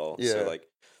scale. Yeah. So like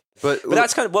But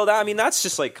that's kind of I mean that's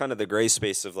just like kind of the gray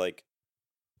space of like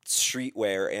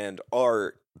streetwear and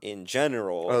art in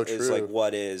general is like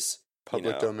what is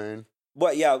public domain.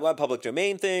 What public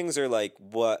domain things are like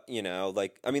what, you know,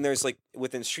 like I mean there's like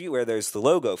within streetwear there's the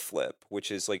logo flip,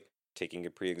 which is like taking a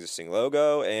pre-existing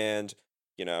logo and,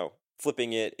 you know,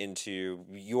 flipping it into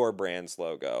your brand's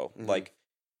logo. Like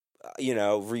you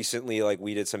know, recently like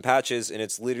we did some patches and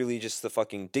it's literally just the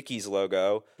fucking Dickies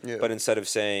logo, but instead of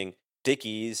saying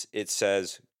Dickies, it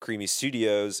says Creamy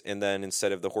Studios, and then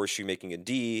instead of the horseshoe making a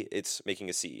D, it's making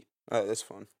a C. Oh, that's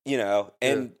fun. You know,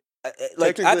 and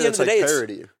like at the end of the day,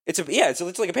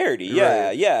 it's like a parody. Yeah,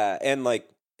 Right. yeah, and like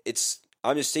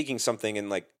I'm just taking something and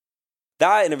like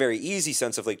that in a very easy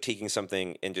sense of like taking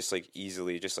something and just like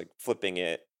easily just like flipping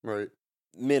it, right?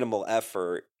 Minimal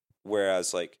effort,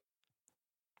 whereas like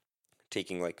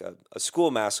taking like a school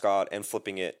mascot and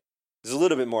flipping it is a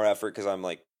little bit more effort because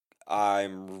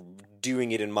I'm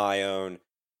doing it in my own,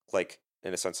 like,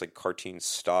 in a sense, like cartoon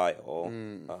style.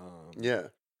 Yeah.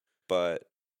 But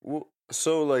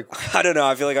so like I don't know.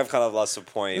 I feel like I've kind of lost the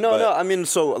point. No. I mean,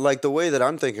 so like the way that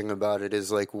I'm thinking about it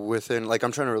is like within, like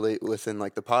I'm trying to relate within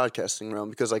like the podcasting realm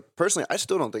because like personally, I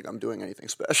still don't think I'm doing anything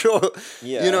special.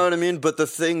 Yeah. You know what I mean? But the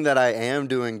thing that I am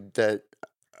doing that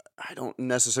I don't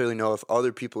necessarily know if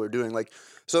other people are doing, like,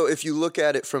 so if you look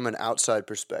at it from an outside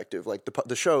perspective, like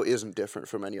the show isn't different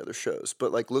from any other shows,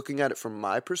 but like looking at it from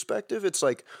my perspective, it's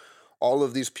like all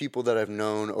of these people that I've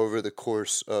known over the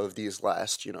course of these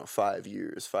last, 5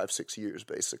 years, 5-6 years,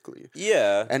 basically.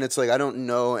 Yeah. And it's like, I don't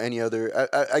know any other,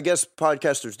 I guess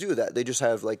podcasters do that. They just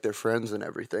have like their friends and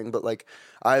everything. But like,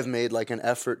 I've made like an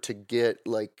effort to get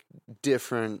like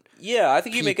different. Yeah, I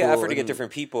think you make an effort to get and-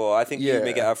 different people. I think you Yeah.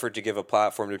 make an effort to give a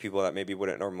platform to people that maybe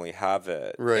wouldn't normally have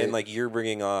it. Right. And like you're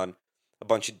bringing on a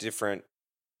bunch of different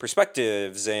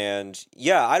perspectives. And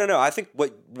yeah, I don't know. I think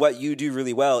what you do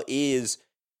really well is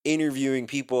interviewing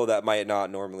people that might not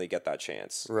normally get that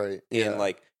chance. Right. And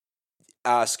like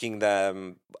asking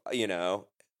them,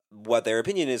 what their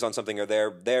opinion is on something or their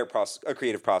a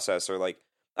creative process or like,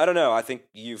 I don't know. I think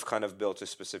you've kind of built a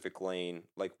specific lane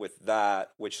like with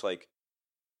that, which like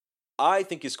I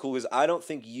think is cool because I don't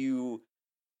think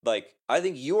I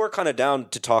think you're kind of down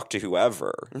to talk to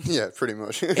whoever. Yeah, pretty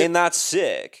much. And that's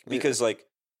sick because like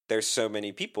there's so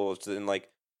many people and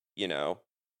like,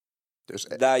 There's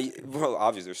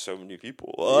obviously there's so many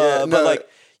people. Yeah, but like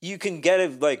you can get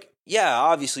it like, yeah,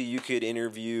 obviously you could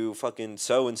interview fucking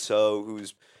so and so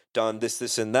who's done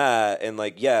this and that and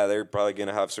like yeah, they're probably going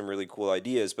to have some really cool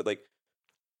ideas, but like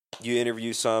you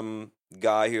interview some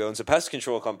guy who owns a pest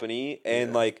control company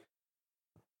and like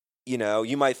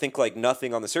you might think like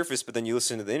nothing on the surface, but then you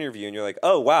listen to the interview and you're like,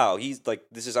 "Oh, wow, he's like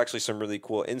this is actually some really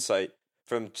cool insight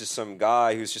from just some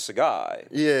guy who's just a guy."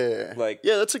 Yeah. Like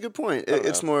yeah, that's a good point.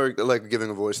 It's more like giving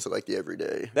a voice to like the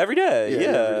everyday. Every day.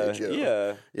 everyday Joe.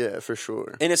 Yeah. Yeah, for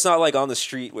sure. And it's not like on the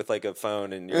street with like a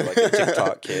phone and you're like a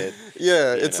TikTok kid.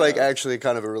 Yeah, it's like know? actually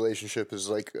kind of a relationship is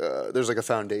like there's like a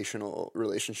foundational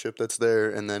relationship that's there,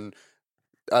 and then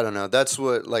I don't know. That's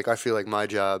what like I feel like my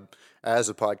job as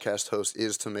a podcast host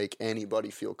is to make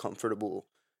anybody feel comfortable,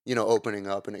 opening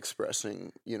up and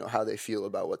expressing, how they feel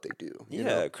about what they do. You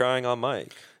know? Crying on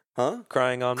mic. Huh?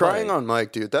 Crying on Crying mic. on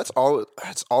mic, dude. That's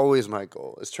always my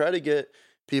goal. Is try to get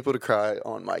people to cry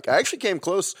on mic. I actually came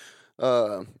close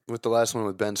with the last one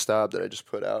with Ben Staub that I just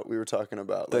put out. We were talking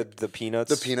about like the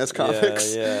Peanuts. the Peanuts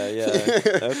comics. Yeah.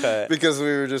 Okay. Because we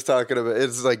were just talking about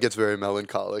it's like gets very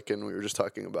melancholic, and we were just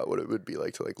talking about what it would be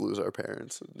like to like lose our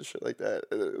parents and shit like that.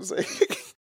 And it was like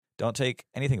Don't take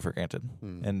anything for granted,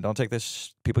 and don't take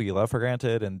this people you love for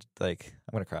granted. And like,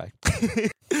 I'm gonna cry.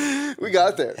 we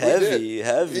got there. Heavy.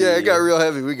 Yeah, it got real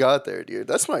heavy. We got there, dude.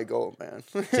 That's my goal, man.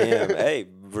 Damn. Hey,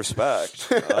 respect.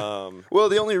 Well,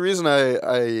 the only reason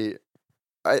I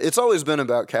it's always been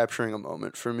about capturing a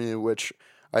moment for me, which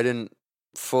I didn't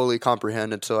fully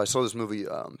comprehend until I saw this movie,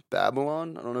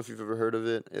 Babylon. I don't know if you've ever heard of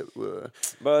it.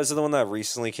 But is it the one that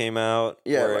recently came out?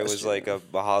 Yeah, where it last was year. like a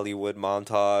Hollywood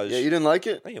montage. Yeah, you didn't like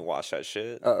it? I didn't watch that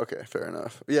shit. Oh, okay, fair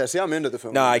enough. Yeah, see, I'm into the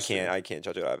film. No, I industry. can't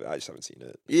judge it. I just haven't seen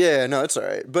it. Yeah, no, it's all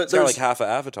right. But It's got like half an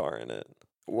Avatar in it.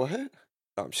 what?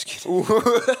 Oh, I'm just kidding.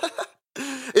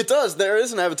 It does. There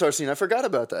is an Avatar scene. I forgot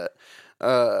about that.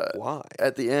 Why?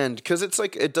 At the end, because it's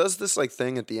like it does this like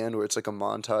thing at the end where it's like a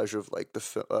montage of like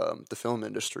the film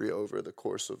industry over the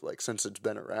course of like since it's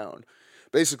been around,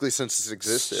 basically since it's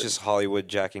existed. It's just Hollywood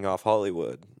jacking off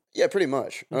Hollywood. Yeah, pretty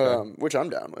much. Okay. Which I'm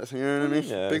down with. You know what I mean?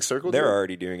 Yeah. Big circle. They're jerk.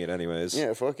 already doing it anyways.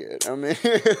 Yeah, fuck it. I mean,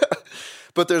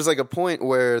 but there's like a point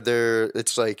where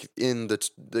it's like in the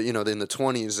in the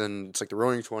 20s, and it's like the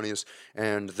Roaring 20s,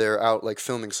 and they're out like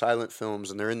filming silent films,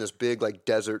 and they're in this big like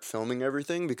desert filming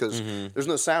everything because there's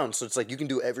no sound, so it's like you can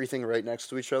do everything right next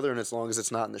to each other, and as long as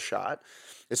it's not in the shot,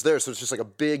 it's there. So it's just like a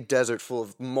big desert full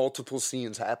of multiple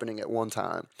scenes happening at one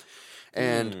time,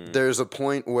 and there's a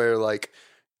point where like.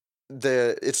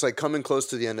 It's like coming close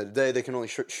to the end of the day. They can only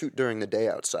shoot during the day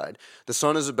outside. The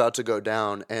sun is about to go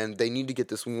down, and they need to get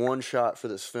this one shot for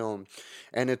this film.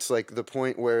 And it's like the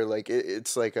point where like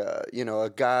it's like a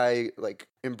guy like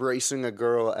embracing a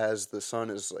girl as the sun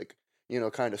is like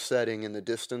kind of setting in the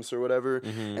distance or whatever.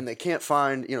 And they can't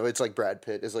find it's like Brad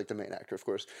Pitt is like the main actor, of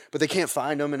course, but they can't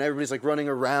find him, and everybody's like running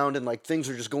around, and like things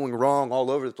are just going wrong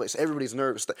all over the place. Everybody's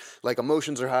nervous. Like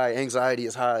emotions are high, anxiety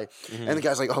is high, and the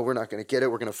guy's like, oh, we're not gonna get it.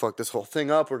 We're gonna fuck this whole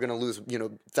thing up. We're gonna lose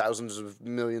thousands of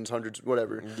millions, hundreds,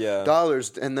 whatever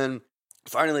dollars, and then.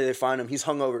 Finally, they find him. He's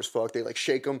hungover as fuck. They like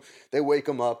shake him. They wake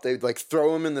him up. They like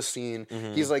throw him in the scene.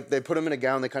 He's like, they put him in a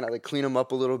gown. They kind of like clean him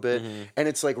up a little bit. And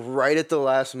it's like right at the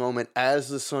last moment, as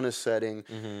the sun is setting,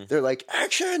 they're like,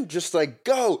 action, just like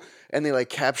go. And they like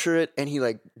capture it. And he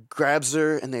like grabs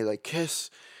her, and they like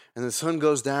kiss. And the sun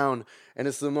goes down. And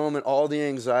it's the moment all the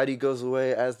anxiety goes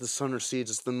away as the sun recedes.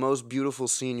 It's the most beautiful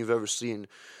scene you've ever seen.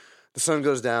 The sun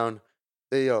goes down.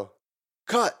 They yell,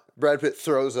 cut. Brad Pitt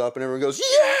throws up, and everyone goes,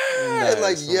 yeah! Nice. And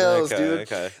like yells, Okay, dude.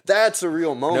 okay. That's a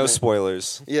real moment. No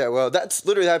spoilers. Yeah, well, that's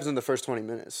literally happens in the first 20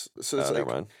 minutes. So it's Never like,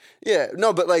 mind. yeah,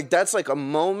 no, but like that's like a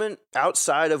moment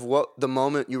outside of what the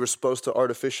moment you were supposed to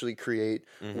artificially create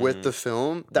with the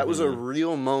film. That was a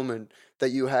real moment that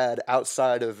you had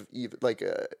outside of even like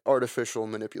artificial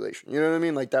manipulation. You know what I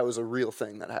mean? Like that was a real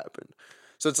thing that happened.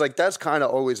 So it's like that's kind of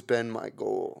always been my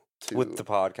goal With the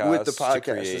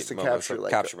podcast, is to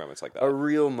capture moments like that. a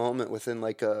real moment within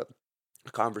like a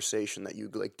conversation that you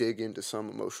like dig into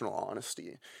some emotional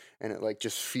honesty, and it like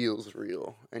just feels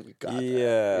real, and you got that. You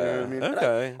know what I mean?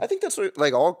 Okay. I think that's what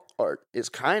like all art is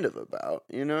kind of about.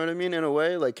 You know what I mean? In a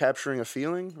way, like capturing a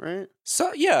feeling, right?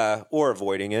 So yeah, or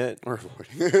avoiding it. Or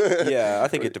avoiding. Yeah, I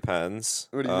think it depends.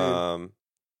 What do you mean?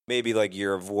 Maybe like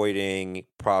you're avoiding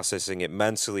processing it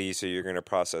mentally, so you're going to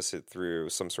process it through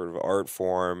some sort of art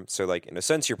form. So like in a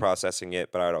sense you're processing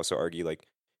it, but I would also argue like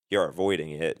you're avoiding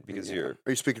it because you're.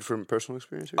 Are you speaking from personal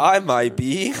experience here? I might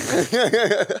be. That's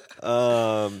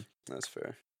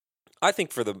fair. I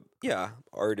think for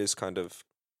art is kind of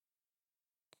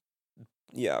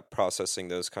processing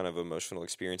those kind of emotional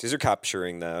experiences or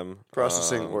capturing them.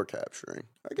 Processing or capturing.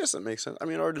 I guess that makes sense. I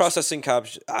mean, art is Processing,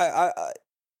 capture.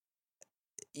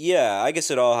 Yeah, I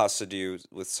guess it all has to do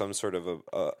with some sort of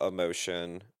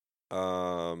emotion.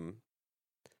 That'd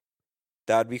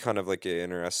be kind of like an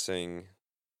interesting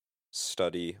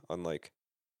study on like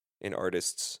an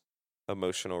artist's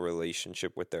emotional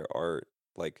relationship with their art.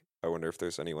 Like, I wonder if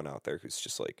there's anyone out there who's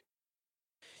just like,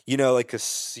 like a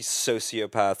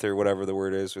sociopath or whatever the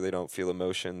word is, where they don't feel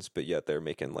emotions, but yet they're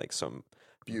making like some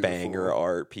banger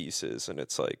art pieces, and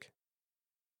it's like,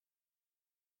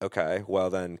 okay,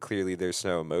 well then clearly there's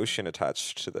no emotion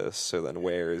attached to this. So then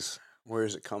where is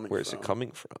it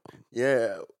coming from?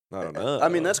 Yeah. I don't know. I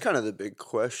mean, that's kind of the big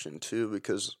question too,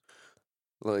 because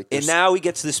like, and now we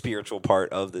get to the spiritual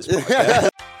part of this podcast.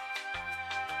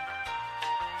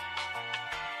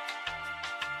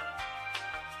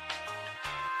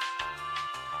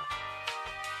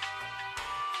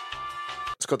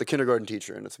 called The Kindergarten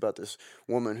Teacher, and it's about this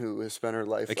woman who has spent her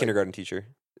life. A kindergarten teacher.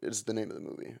 Is the name of the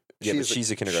movie. Yeah, but she's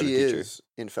a kindergarten teacher. She is,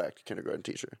 in fact, a kindergarten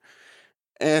teacher.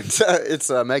 And it's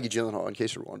Maggie Gyllenhaal, in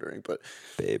case you're wondering. But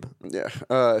babe.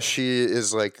 Yeah. She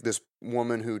is like this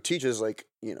woman who teaches like,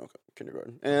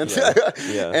 kindergarten.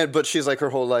 And but she's like her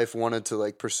whole life wanted to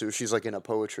like pursue. She's like in a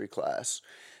poetry class.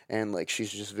 And like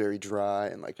she's just very dry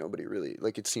and like nobody really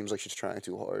like it seems like she's trying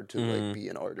too hard to like be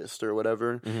an artist or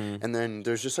whatever. Mm-hmm. And then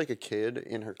there's just like a kid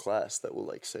in her class that will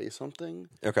like say something.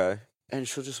 Okay. And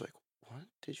she'll just like, what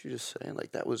did you just say? And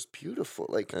like that was beautiful.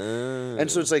 Like and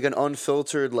so it's like an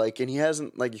unfiltered like and he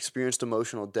hasn't like experienced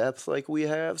emotional depth like we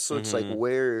have. So it's like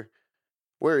where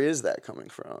is that coming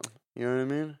from? You know what I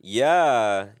mean?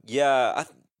 Yeah. Yeah.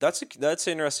 That's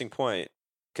an interesting point.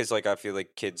 Cause like I feel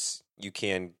like kids you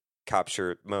can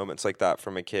capture moments like that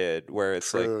from a kid where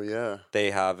it's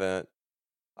they haven't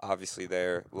obviously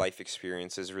their life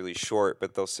experience is really short,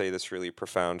 but they'll say this really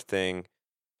profound thing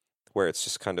where it's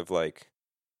just kind of like,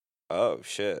 oh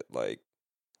shit, like,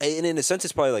 and in a sense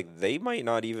it's probably like they might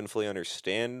not even fully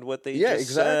understand what they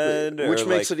just said, which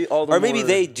makes it all the or maybe more...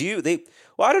 they do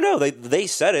well I don't know, they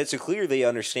said it so clearly they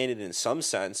understand it in some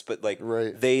sense, but like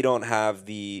they don't have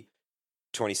the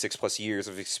 26 plus years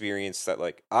of experience that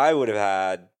like I would have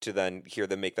had to then hear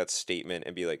them make that statement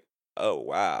and be like, oh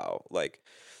wow, like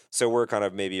so we're kind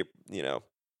of maybe me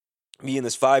and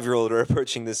this 5-year-old are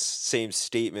approaching this same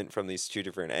statement from these two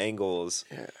different angles.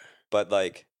 But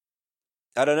like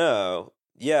I don't know,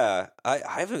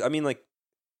 I mean like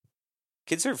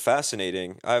kids are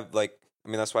fascinating.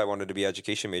 That's why I wanted to be an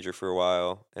education major for a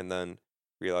while and then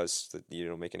realized that you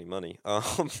don't make any money.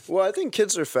 Well, I think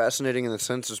kids are fascinating in the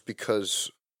sense is because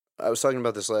I was talking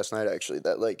about this last night actually,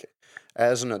 that like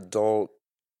as an adult,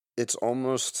 it's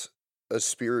almost a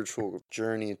spiritual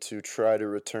journey to try to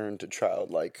return to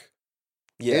childlike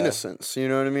innocence, you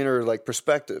know what I mean? Or like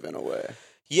perspective in a way.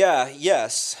 Yeah,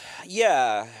 yes.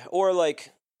 Yeah. Or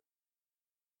like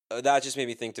that just made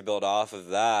me think to build off of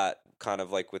that kind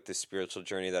of like with the spiritual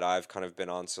journey that I've kind of been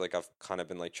on. So like I've kind of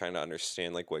been like trying to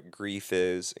understand like what grief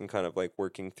is and kind of like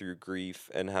working through grief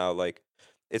and how like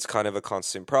it's kind of a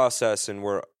constant process and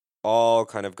we're all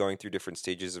kind of going through different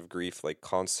stages of grief like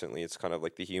constantly. It's kind of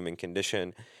like the human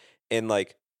condition. And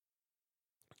like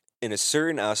in a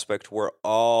certain aspect, we're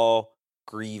all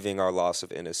grieving our loss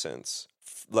of innocence.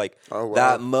 Like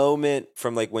that moment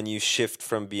from like when you shift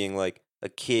from being like a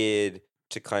kid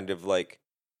to kind of like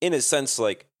in a sense,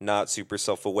 like not super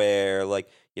self-aware, like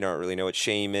you don't really know what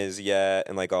shame is yet,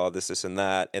 and like all this and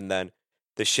that, and then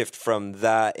the shift from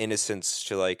that innocence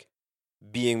to like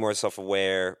being more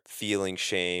self-aware, feeling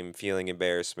shame, feeling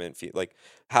embarrassment, like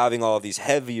having all of these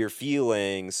heavier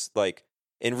feelings, like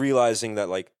and realizing that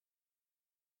like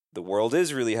the world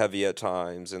is really heavy at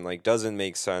times and like doesn't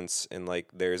make sense and like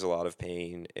there's a lot of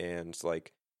pain and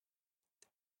like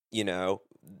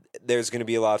there's going to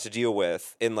be a lot to deal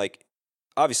with and like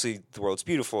obviously the world's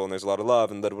beautiful and there's a lot of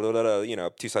love and blah, blah, blah, blah,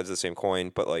 two sides of the same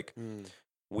coin, but like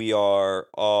we are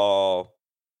all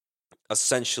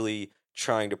essentially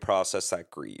trying to process that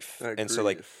grief. So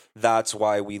like that's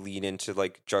why we lean into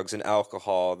like drugs and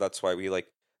alcohol. That's why we like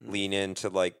lean into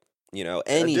like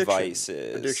any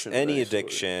vices, any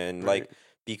addiction, like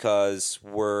because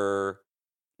we're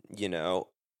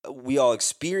we all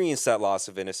experience that loss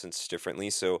of innocence differently.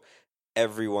 So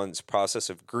everyone's process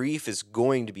of grief is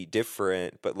going to be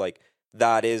different, but like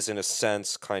that is in a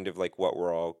sense kind of like what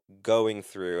we're all going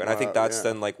through. And I think that's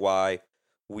then like why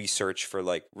we search for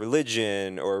like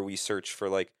religion or we search for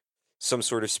like some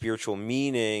sort of spiritual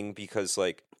meaning because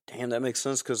like damn, that makes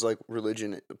sense because like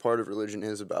religion, part of religion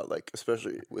is about like,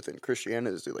 especially within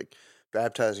Christianity, is like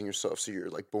baptizing yourself so you're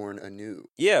like born anew.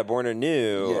 Yeah, born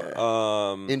anew.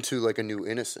 Yeah. Into like a new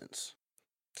innocence.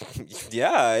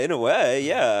 Yeah, in a way,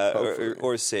 yeah,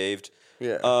 or saved.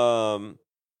 Yeah.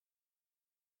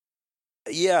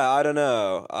 Yeah, I don't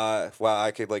know. Wow,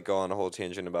 I could like go on a whole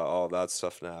tangent about all that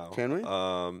stuff now. Can we?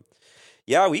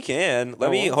 Yeah, we can.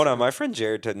 Hold on. My friend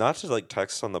Jared, not to like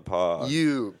text on the pod.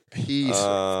 You piece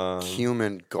of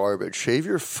human garbage. Shave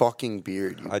your fucking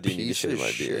beard. I do need to shave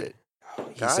my beard.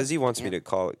 He says he wants me to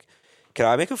call. Can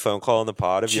I make a phone call on the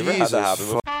pod? Have you ever had that happen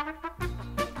before?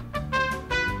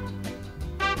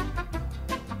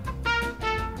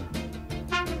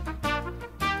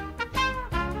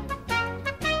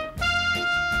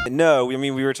 No, I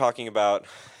mean we were talking about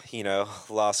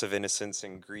loss of innocence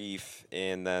and grief,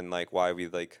 and then like why we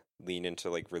like lean into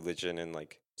like religion and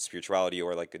like spirituality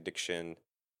or like addiction,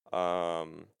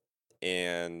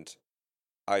 and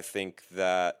I think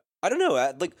that I don't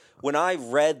know, like when I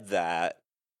read that,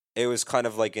 it was kind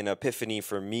of like an epiphany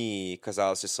for me because I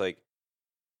was just like,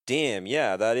 damn,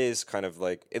 yeah, that is kind of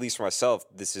like, at least for myself,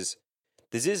 this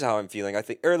is how I'm feeling. I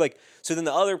think, or like, so then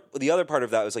the other part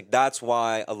of that was like, that's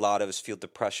why a lot of us feel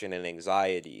depression and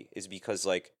anxiety, is because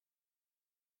like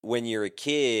when you're a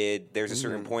kid, there's a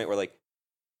certain point where like,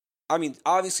 I mean,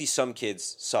 obviously some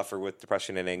kids suffer with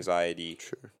depression and anxiety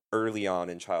early on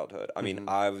in childhood. I mean,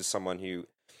 I was someone who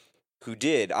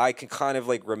did. I can kind of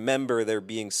like remember there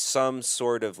being some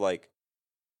sort of like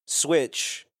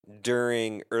switch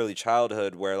during early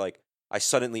childhood where like I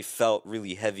suddenly felt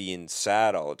really heavy and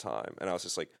sad all the time, and I was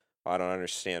just like, I don't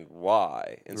understand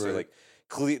why. And so like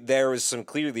there was some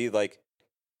clearly like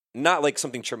not like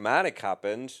something traumatic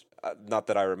happened, not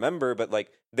that I remember, but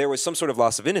like there was some sort of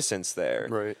loss of innocence there,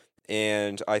 Right.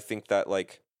 And I think that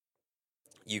like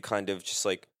you kind of just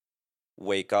like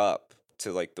wake up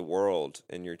to like the world,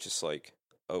 and you're just like,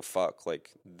 oh fuck,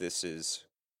 like this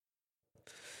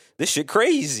shit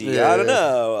crazy. Yeah, I don't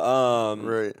know.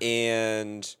 Right.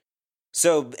 And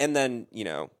so, and then, you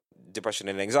know, depression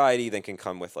and anxiety then can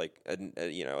come with like,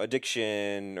 you know,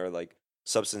 addiction or like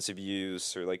substance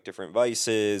abuse or like different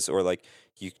vices, or like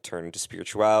you turn into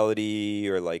spirituality,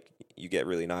 or like you get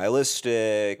really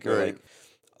nihilistic, or Right. like,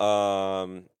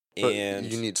 But and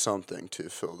you need something to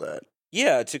fill that.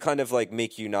 yeah, to kind of like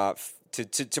make you not,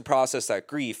 to process that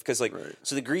grief. Because like, Right.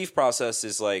 so the grief process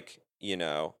is like, you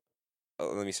know,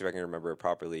 let me see if I can remember it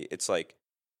properly. It's like,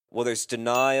 well, there's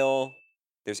denial,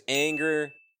 there's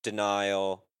anger,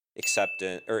 denial,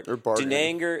 acceptance, or bargaining.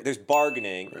 anger. There's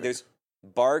bargaining. Right. There's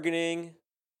bargaining,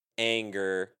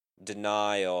 anger,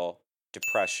 denial,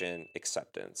 depression,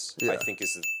 acceptance. Yeah. I think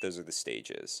those are the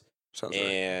stages. Sounds right.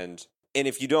 And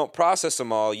if you don't process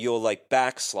them all, you'll like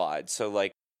backslide. So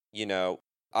like, you know,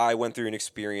 I went through an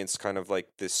experience kind of like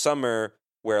this summer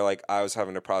where like I was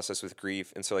having to process with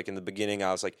grief, and so like in the beginning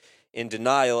I was like in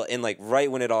denial, and like right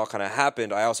when it all kind of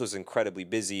happened, I also was incredibly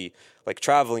busy like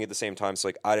traveling at the same time, so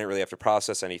like I didn't really have to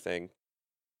process anything,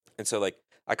 and so like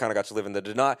I kind of got to live in the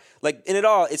denial, like, and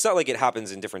it's not like it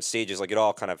happens in different stages, like it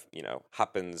all kind of, you know,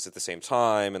 happens at the same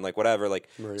time, and like whatever, like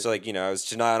Right. so like, you know, I was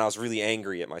denial, and I was really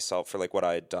angry at myself for like what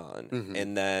I had done,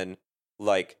 and then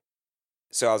like,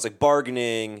 so I was like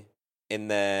bargaining, and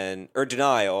then, or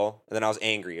denial, and then I was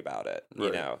angry about it, you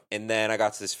Right. know, and then I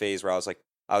got to this phase where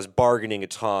I was bargaining a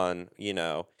ton, you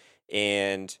know,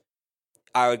 and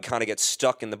I would kind of get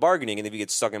stuck in the bargaining, and if you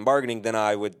get stuck in bargaining, then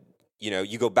I would, you know,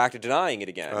 you go back to denying it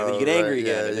again, and then you get angry right.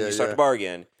 again, Yeah, and then yeah, you start yeah. to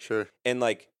bargain, Sure. and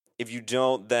like if you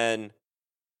don't then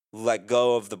let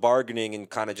go of the bargaining and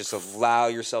kind of just allow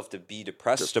yourself to be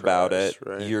depressed about it,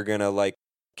 right. you're gonna like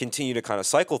continue to kind of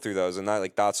cycle through those, and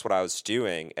that's what I was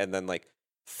doing, and then like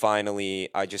finally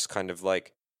I just kind of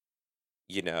like,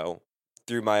 you know,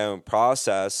 through my own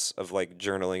process of like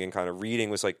journaling and kind of reading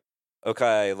was like,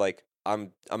 okay, like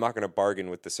I'm not gonna bargain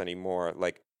with this anymore.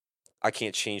 Like I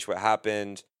can't change what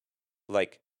happened.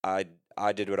 Like I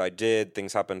did what I did.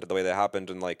 Things happened the way they happened,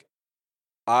 and like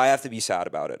I have to be sad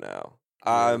about it now.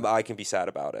 I can be sad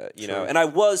about it, you know. Sure. And I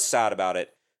was sad about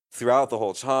it throughout the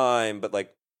whole time, but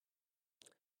like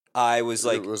I was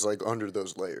like, it was like under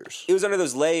those layers. it was under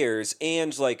those layers,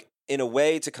 and like in a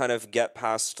way to kind of get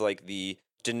past like the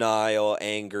denial,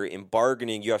 anger, and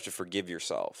bargaining, you have to forgive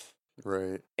yourself.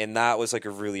 Right. And that was like a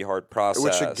really hard process.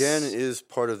 Which again is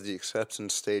part of the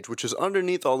acceptance stage, which is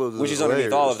underneath all of those which is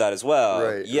underneath all of that as well.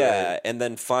 Right, Yeah. right. And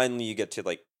then finally you get to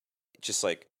like just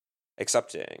like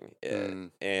accepting it.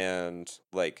 Mm. And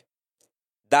like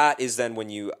that is then when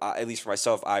you, at least for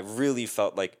myself, I really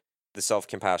felt like the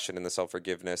self-compassion and the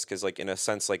self-forgiveness, because like in a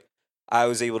sense, like I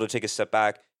was able to take a step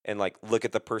back and like look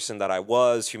at the person that I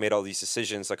was who made all these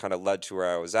decisions that kind of led to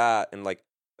where I was at, and like,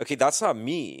 okay, that's not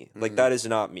me. Like that is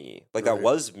not me. Like that Right.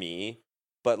 was me,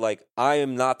 but like I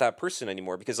am not that person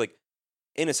anymore, because like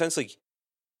in a sense, like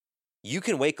you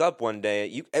can wake up one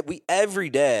day, every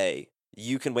day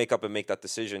you can wake up and make that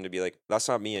decision to be like, that's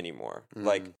not me anymore.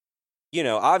 Like, you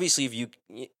know, obviously if you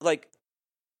like,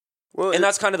 Well, and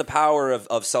that's kind of the power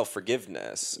of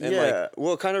self-forgiveness. And yeah. like,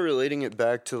 Well, kind of relating it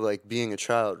back to like being a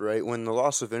child, right? When the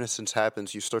loss of innocence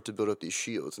happens, you start to build up these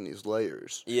shields and these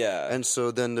layers. yeah. And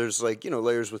so then there's like, you know,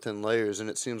 layers within layers, and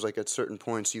it seems like at certain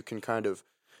points you can kind of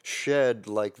shed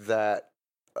like that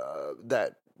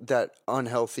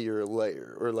unhealthier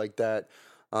layer, or like that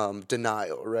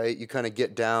denial, right? You kind of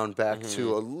get down back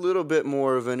to a little bit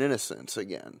more of an innocence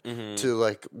again, to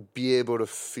like be able to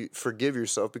forgive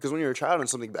yourself, because when you're a child and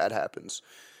something bad happens,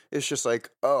 it's just like,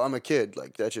 oh, I'm a kid,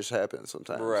 like that just happens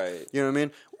sometimes, Right. You know what I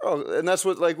mean? And that's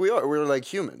what like we are. We're like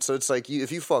humans, so it's like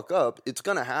if you fuck up, it's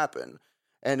gonna happen.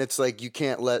 And it's like you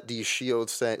can't let these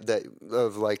shields that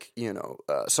of like, you know,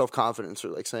 self-confidence or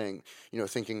like saying, you know,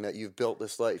 thinking that you've built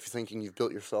this life, thinking you've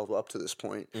built yourself up to this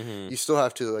point. You still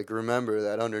have to like remember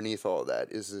that underneath all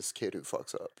that is this kid who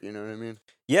fucks up. You know what I mean?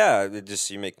 Yeah, it just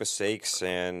you make mistakes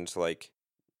and like,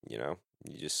 you know,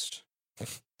 you just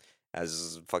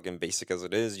as fucking basic as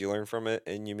it is, you learn from it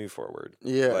and you move forward.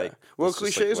 Yeah. Like, Well,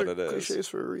 cliches are cliches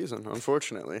for a reason,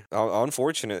 unfortunately.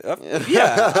 Unfortunate.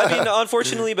 Yeah, I mean,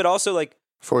 unfortunately, but also like.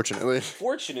 Fortunately,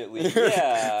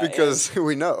 yeah, because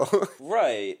we know,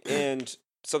 right? And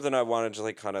something I wanted to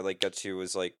like kind of like get to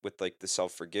was like with like the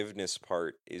self-forgiveness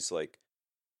part is like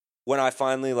when I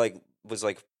finally like was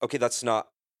like, okay, that's not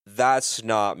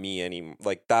me anymore.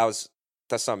 Like that's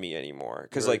not me anymore.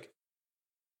 Because like,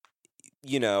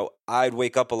 you know, I'd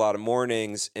wake up a lot of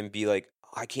mornings and be like,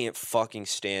 I can't fucking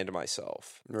stand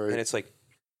myself, and it's like,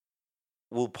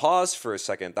 we'll pause for a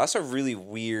second. That's a really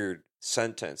weird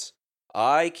sentence.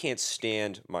 I can't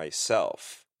stand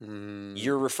myself.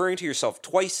 You're referring to yourself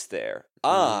twice there.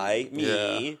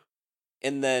 Me,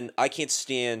 and then I can't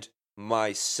stand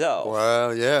myself.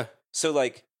 Wow, yeah. So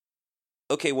like,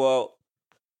 okay, well,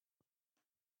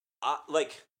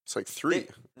 it's like three.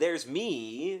 There's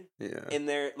me, yeah, and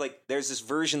there's this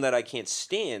version that I can't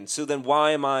stand. So then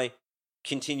why am I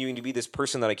continuing to be this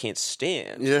person that I can't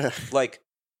stand? Yeah, like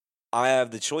I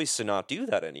have the choice to not do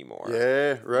that anymore.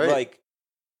 Yeah, right. Like.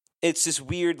 It's this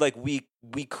weird, like, we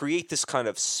create this kind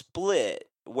of split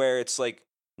where it's like,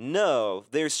 no,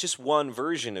 there's just one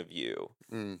version of you.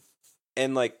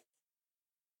 And, like,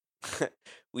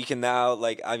 we can now,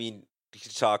 like, I mean, we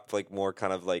can talk, like, more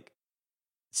kind of, like,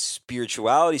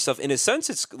 spirituality stuff. In a sense,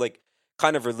 it's, like,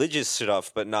 kind of religious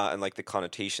stuff, but not in, like, the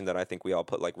connotation that I think we all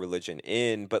put, like, religion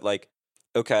in. But, like,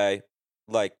 okay,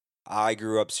 like, I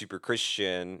grew up super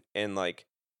Christian and, like,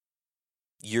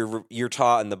 you're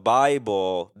taught in the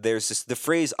Bible, there's the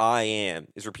phrase I am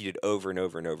is repeated over and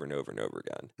over and over and over and over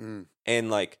again. And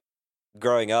like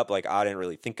growing up, like I didn't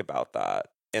really think about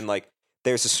that. And like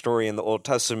there's a story in the Old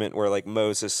Testament where like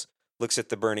Moses looks at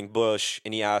the burning bush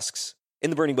and he asks,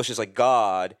 in the burning bush is like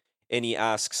God, and he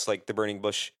asks like the burning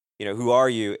bush, you know, who are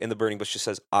you? And the burning bush just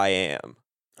says, I am.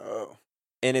 Oh.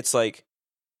 And it's like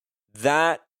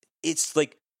that, it's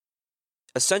like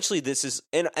essentially this is,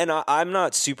 and I'm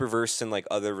not super versed in like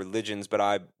other religions, but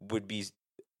I would be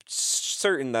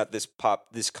certain that this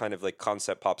kind of like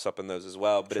concept pops up in those as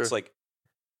well. But it's like,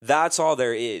 that's all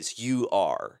there is. You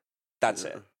are. That's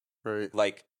it. Right.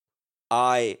 Like,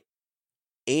 I'm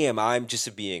just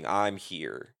a being. I'm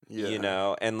here. You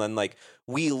know? And then like,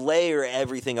 we layer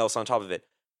everything else on top of it.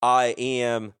 I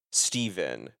am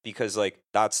Steven because like,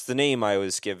 that's the name I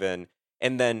was given.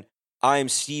 And then I'm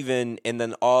Steven, and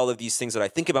then all of these things that I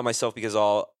think about myself because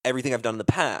everything I've done in the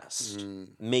past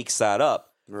makes that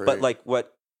up. Right. But like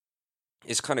what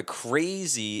is kind of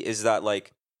crazy is that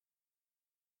like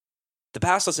the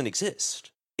past doesn't exist.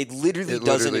 It literally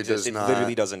doesn't exist. It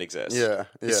literally doesn't exist. Yeah.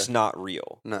 It's not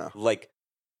real. No. Like,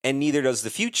 and neither does the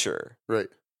future. Right.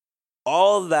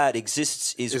 All that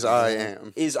exists is I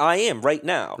am. Is I am right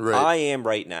now. Right. I am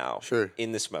right now. Sure.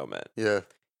 In this moment. Yeah.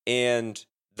 And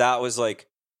that was like,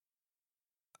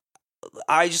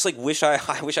 I just like wish I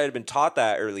had been taught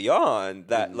that early on,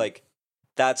 that like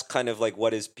that's kind of like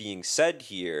what is being said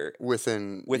here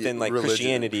within like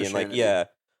Christianity and like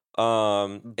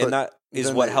and that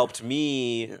is what helped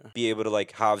me be able to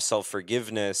like have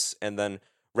self-forgiveness and then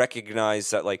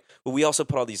recognize that like, well, we also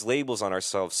put all these labels on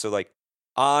ourselves. So like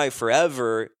I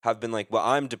forever have been like, well,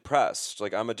 I'm depressed.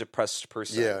 Like I'm a depressed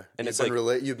person. Yeah, and it's like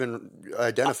you've been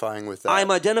identifying with that. I'm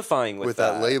identifying with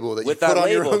that label that with you put that on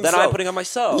your label own that self. I'm putting on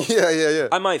myself. Yeah.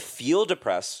 I might feel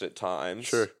depressed at times.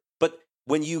 Sure. But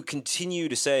when you continue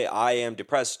to say I am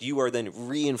depressed, you are then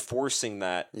reinforcing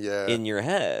that in your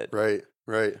head. Right.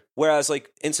 Whereas like,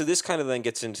 and so this kind of then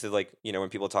gets into like, you know, when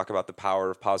people talk about the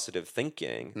power of positive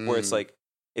thinking, where it's like,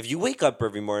 if you wake up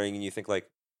every morning and you think like,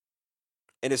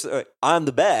 and it's I'm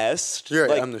the best. Right,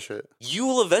 like, I'm the shit. You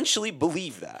will eventually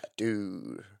believe that,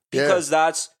 dude, because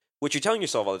that's what you're telling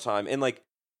yourself all the time. And like,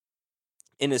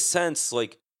 in a sense,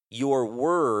 like your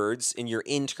words and your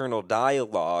internal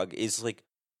dialogue is like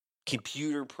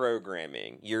computer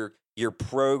programming. You're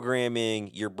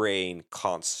programming your brain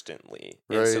constantly,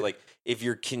 and so like if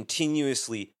you're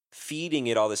continuously feeding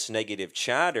it all this negative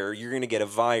chatter, you're going to get a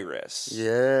virus.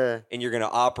 Yeah. And you're going to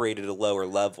operate at a lower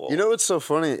level. You know what's so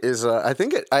funny is I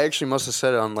think I actually must have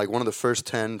said it on like one of the first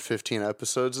 10, 15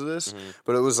 episodes of this,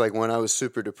 but it was like when I was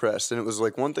super depressed, and it was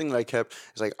like one thing that I kept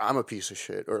is like, I'm a piece of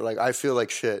shit, or like I feel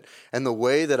like shit. And the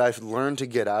way that I've learned to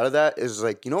get out of that is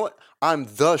like, you know what? I'm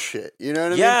the shit. You know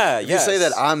what I Yeah, mean? If you say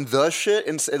that I'm the shit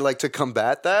and like to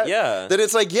combat that, then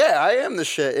it's like, yeah, I am the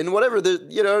shit. And whatever,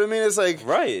 you know what I mean? It's like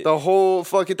the whole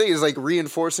fucking thing is like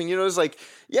reinforcing, you know, it's like,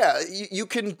 yeah, you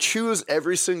can choose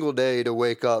every single day to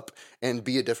wake up and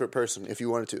be a different person if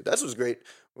you wanted to. That's what's great.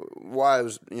 Why I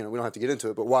was, you know, we don't have to get into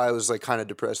it, but why I was like kind of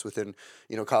depressed within,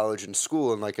 you know, college and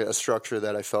school and like a structure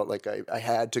that I felt like I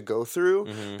had to go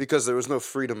through because there was no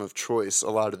freedom of choice a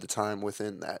lot of the time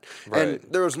within that. And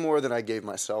there was more than I gave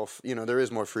myself. You know, there is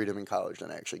more freedom in college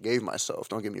than I actually gave myself.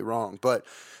 Don't get me wrong. But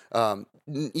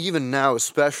even now,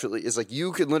 especially, is like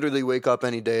you could literally wake up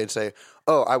any day and say,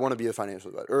 oh, I want to be a financial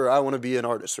advisor, or I want to be an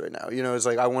artist right now. You know, it's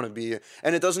like I want to be,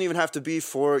 and it doesn't even have to be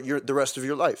for the rest of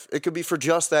your life. It could be for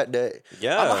just that day.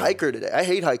 Yeah. I'm a hiker today. I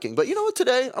hate hiking, but you know what?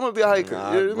 Today I'm gonna be a hiker.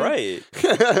 You know what I mean?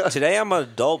 Today I'm an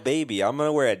adult baby. I'm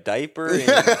gonna wear a diaper and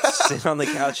sit on the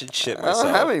couch and shit myself. I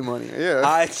don't have any money.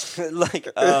 Yeah.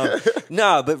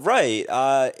 No, but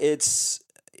it's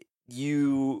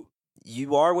you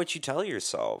are what you tell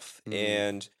yourself,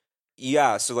 and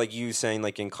yeah. So like you saying,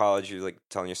 like in college, you're like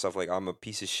telling yourself like I'm a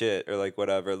piece of shit or like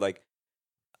whatever. Like,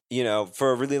 you know, for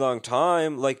a really long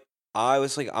time, like I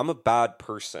was like I'm a bad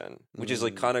person, which is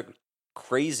like kind of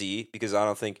crazy because I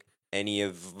don't think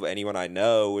anyone I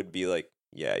know would be like,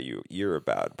 yeah, you're a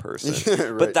bad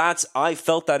person. But I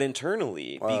felt that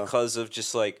internally because of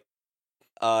just like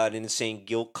an insane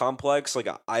guilt complex. Like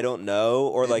I don't know,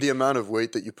 or like the amount of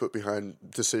weight that you put behind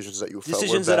decisions that you felt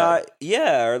decisions were bad.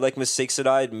 or like mistakes that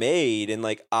I'd made, and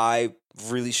like I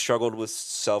really struggled with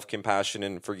self-compassion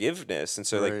and forgiveness, and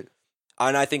so like,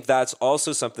 and I think that's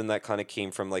also something that kind of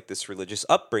came from like this religious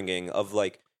upbringing of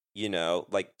like, you know,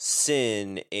 like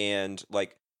sin and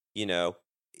like, you know,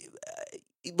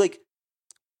 like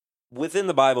within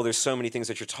the Bible, there's so many things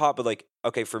that you're taught, but like,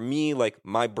 okay, for me, like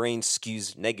my brain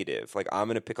skews negative. Like I'm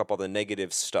going to pick up all the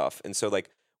negative stuff. And so like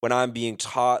when I'm being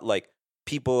taught, like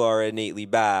people are innately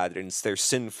bad and they're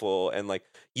sinful and like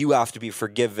you have to be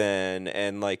forgiven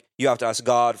and like you have to ask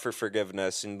God for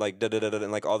forgiveness and like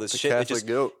and like all this shit. Catholic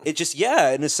guilt. It just, yeah,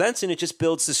 in a sense. And it just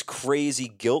builds this crazy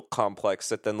guilt complex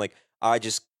that then like I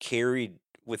just carried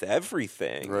with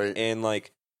everything. Right. And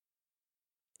like,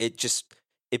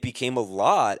 it became a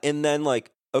lot. And then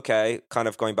like, okay, kind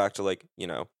of going back to like, you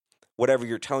know, whatever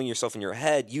you're telling yourself in your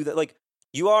head,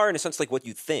 you are in a sense like what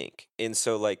you think. And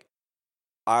so like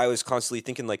I was constantly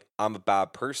thinking like I'm a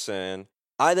bad person.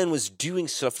 I then was doing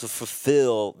stuff to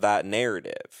fulfill that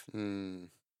narrative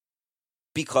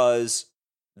because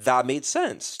that made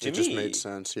sense to me. It just made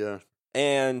sense, yeah.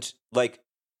 And like,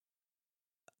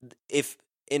 if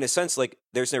in a sense like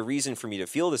there's no reason for me to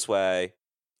feel this way,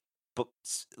 but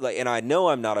like, and I know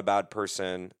I'm not a bad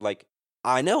person. Like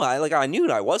I knew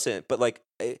I wasn't, but like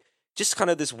just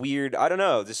kind of this weird, I don't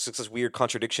know, this weird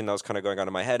contradiction that was kind of going on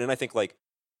in my head. And I think like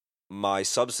my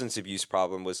substance abuse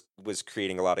problem was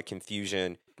creating a lot of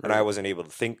confusion, and I wasn't able to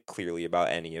think clearly about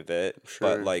any of it.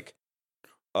 Sure. But like,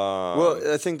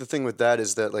 well, I think the thing with that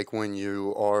is that like when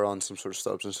you are on some sort of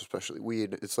substance, especially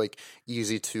weed, it's like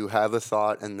easy to have a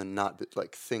thought and then not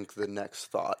like think the next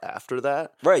thought after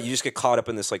that. Right. You just get caught up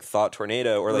in this like thought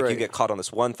tornado, or like you get caught on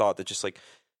this one thought that just like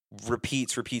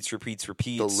repeats.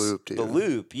 The loop. The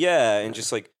loop. Yeah. And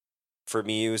just like, for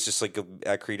me, it was just like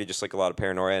I created just like a lot of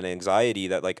paranoia and anxiety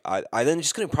that like I then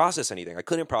just couldn't process anything. I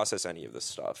couldn't process any of this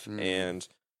stuff. And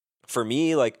for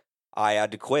me, like I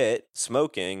had to quit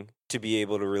smoking to be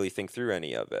able to really think through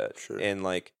any of it. Sure. And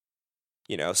like,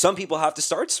 you know, some people have to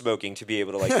start smoking to be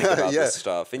able to like think about this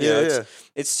stuff. And you know,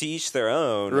 it's to each their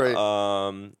own.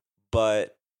 Right.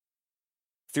 But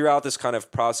throughout this kind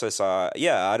of process, I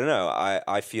don't know.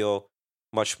 I feel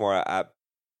much more at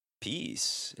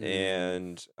peace,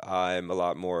 and I'm a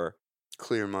lot more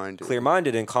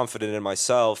clear-minded and confident in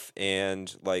myself,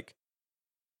 and like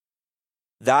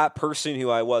that person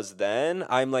who I was then,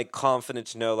 I'm like confident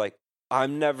to know like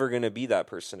I'm never going to be that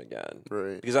person again.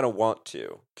 Right. Because I don't want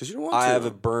to. Because you don't want to. I have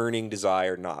a burning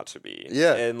desire not to be.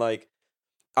 Yeah. And like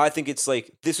I think it's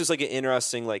like this was like an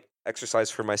interesting like exercise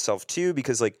for myself too,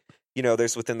 because like, you know,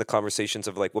 there's within the conversations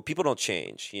of like, well, people don't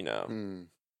change, you know.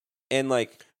 And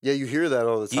like, yeah, you hear that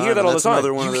all the time. You hear that all the time.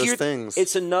 Another one of those things.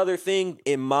 It's another thing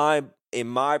in my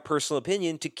personal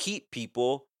opinion to keep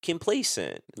people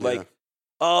complacent. Yeah. Like,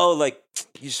 oh, like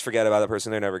you just forget about that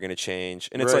person. They're never going to change.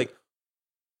 And it's like,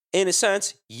 in a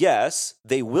sense, yes,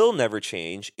 they will never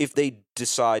change if they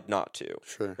decide not to,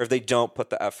 sure, or if they don't put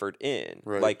the effort in.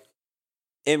 Right. Like,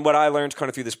 and what I learned kind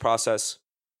of through this process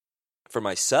for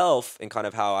myself, and kind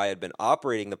of how I had been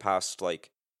operating the past like.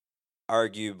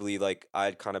 Arguably, like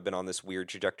I'd kind of been on this weird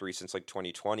trajectory since like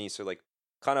 2020. So like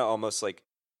kind of almost like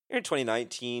in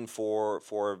 2019 for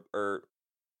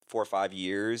 4 or 5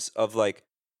 years of like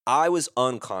I was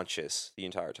unconscious the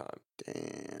entire time.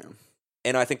 Damn.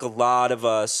 And I think a lot of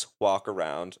us walk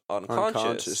around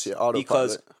unconscious. Yeah, autopilot.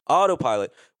 Because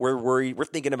autopilot, we're worried, we're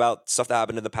thinking about stuff that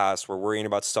happened in the past, we're worrying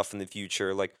about stuff in the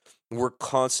future. Like we're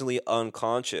constantly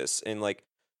unconscious. And like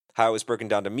how it was broken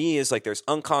down to me is like there's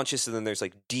unconscious and then there's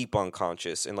like deep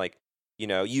unconscious. And like, you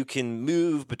know, you can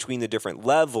move between the different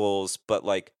levels, but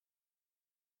like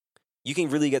you can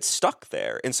really get stuck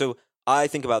there. And so I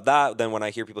think about that then when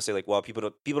I hear people say like, well,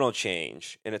 people don't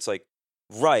change. And it's like,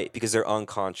 right, because they're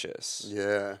unconscious.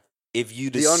 Yeah. If you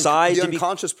decide the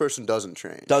unconscious person doesn't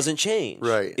change. Doesn't change.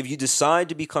 Right. If you decide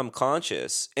to become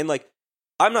conscious, and like,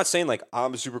 I'm not saying like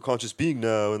I'm a super conscious being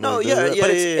now. And no, like, yeah, but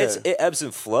it ebbs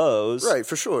and flows. Right,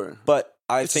 for sure. But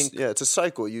I think it's a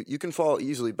cycle. You can fall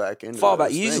easily back into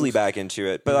back into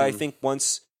it. But I think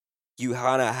once you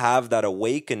kind of have that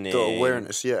awakening, the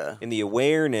awareness, and the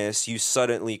awareness, you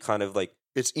suddenly kind of like.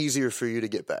 It's easier for you to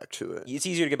get back to it. It's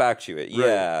easier to get back to it, right.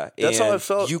 Yeah. That's how I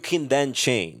felt. You can then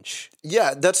change.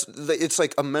 Yeah, it's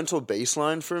like a mental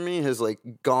baseline for me has like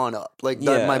gone up. Like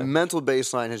my mental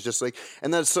baseline has just like,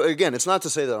 and that's again, it's not to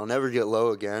say that I'll never get low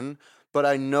again, but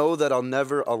I know that I'll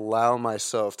never allow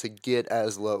myself to get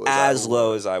as low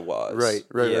as I was.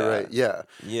 Right. Yeah.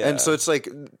 And so it's like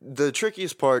the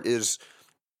trickiest part is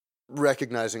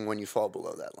recognizing when you fall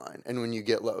below that line and when you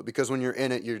get low, because when you're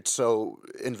in it, you're so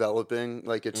enveloping,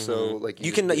 like it's so like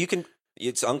you can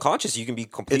it's unconscious. You can be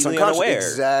completely unaware.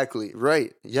 Exactly.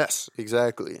 Right. Yes,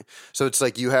 exactly. So it's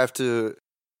like you have to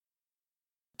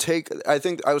take, I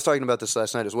think I was talking about this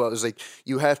last night as well. It's like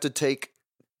you have to take,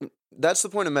 that's the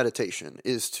point of meditation,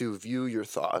 is to view your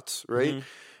thoughts, right? Mm-hmm.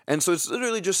 And so it's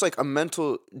literally just like a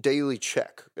mental daily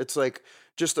check. It's like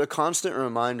just a constant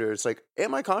reminder. It's like,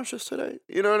 am I conscious today?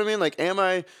 You know what I mean? Like, am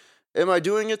I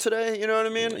doing it today? You know what I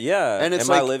mean? Yeah. And it's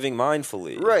am I living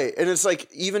mindfully? Right. And it's like,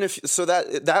 even if, so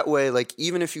that way, like,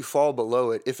 even if you fall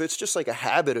below it, if it's just like a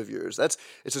habit of yours, it's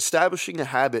establishing a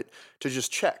habit to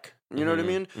just check. You know what I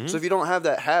mean? Mm-hmm. So if you don't have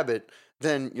that habit,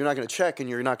 then you're not going to check and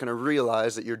you're not going to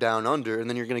realize that you're down under, and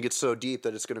then you're going to get so deep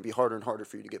that it's going to be harder and harder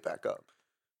for you to get back up.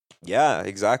 Yeah,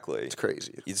 exactly. It's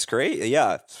crazy. It's crazy.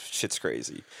 Yeah, shit's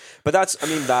crazy. But that's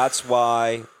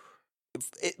why,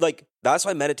 that's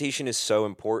why meditation is so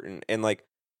important. And like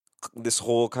this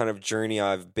whole kind of journey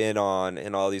I've been on,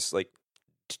 and all these like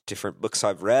different books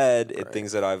I've read, and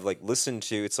things that I've like listened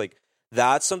to, it's like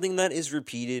that's something that is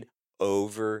repeated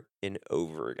over and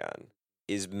over again,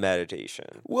 is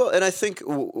meditation. Well, and I think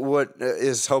what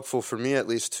is helpful for me, at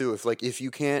least too, if you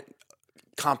can't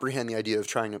comprehend the idea of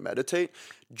trying to meditate,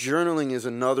 journaling is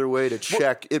another way to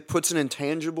check. It puts in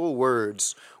intangible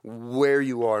words where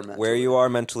you are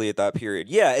mentally. At that period.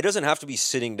 Yeah, it doesn't have to be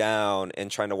sitting down and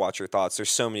trying to watch your thoughts.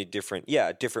 There's so many different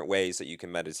ways that you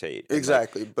can meditate.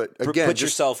 Exactly, like, but again, put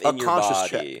yourself in your body.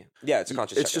 Check. Yeah, it's a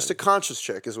conscious check. It's just a conscious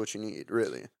check is what you need,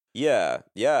 really. Yeah,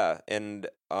 and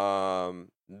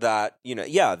that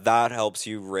that helps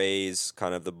you raise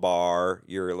kind of the bar,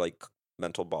 your like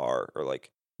mental bar, or like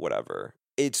whatever.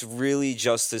 It's really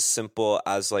just as simple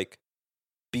as like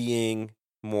being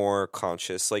more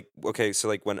conscious. Like, okay, so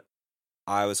like when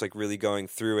I was like really going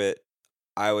through it,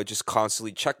 I would just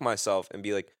constantly check myself and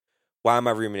be like, why am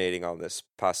I ruminating on this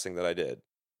past thing that I did?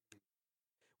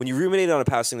 When you ruminate on a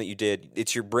past thing that you did,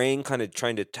 it's your brain kind of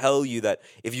trying to tell you that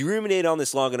if you ruminate on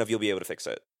this long enough, you'll be able to fix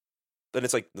it. But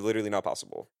it's like literally not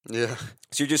possible. Yeah.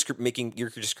 So you're just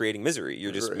creating misery.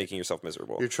 You're just making yourself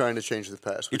miserable. You're trying to change the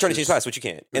past. You're trying to change the past, which you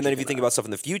can't. And then if you think about stuff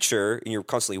in the future and you're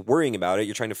constantly worrying about it,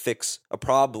 you're trying to fix a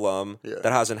problem that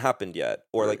hasn't happened yet,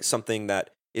 or like something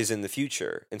that is in the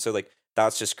future. And so like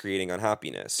that's just creating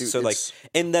unhappiness. Dude, so like,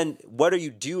 and then what are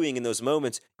you doing in those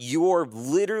moments? You're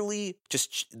literally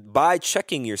just by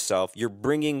checking yourself, you're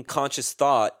bringing conscious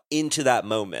thought into that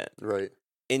moment. Right.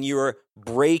 And you're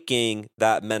breaking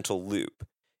that mental loop.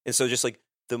 And so just like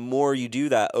the more you do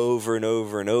that over and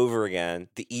over and over again,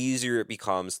 the easier it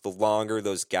becomes, the longer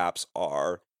those gaps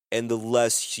are, and the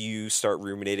less you start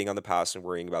ruminating on the past and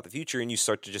worrying about the future, and you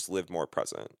start to just live more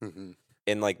present. Mm-hmm.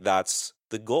 And like that's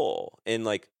the goal. And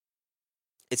like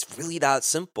it's really that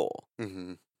simple.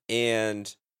 Mm-hmm.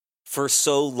 And for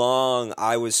so long,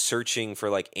 I was searching for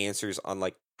like answers on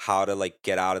like how to like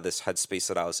get out of this headspace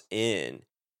that I was in.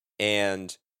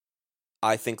 And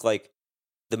I think like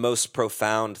the most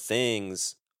profound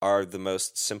things are the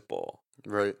most simple.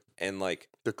 Right. And like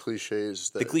the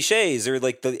cliches are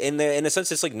like in a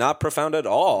sense it's like not profound at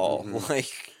all. Mm-hmm.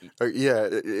 Like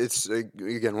it's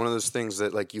again one of those things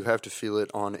that like you have to feel it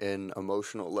on an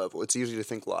emotional level. It's easy to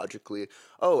think logically,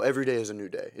 oh, every day is a new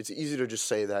day. It's easy to just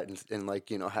say that and like,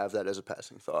 you know, have that as a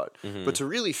passing thought. Mm-hmm. But to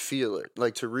really feel it,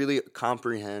 like to really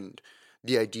comprehend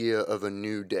the idea of a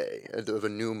new day, of a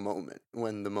new moment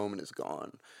when the moment is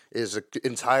gone, is an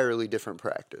entirely different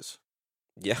practice.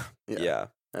 Yeah.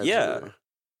 Absolutely.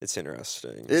 It's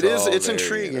interesting. It's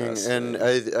intriguing, and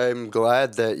I'm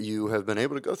glad that you have been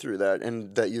able to go through that,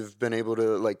 and that you've been able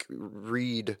to like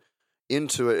read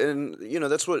into it. And you know,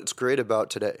 that's what's great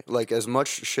about today. Like, as much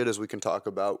shit as we can talk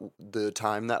about the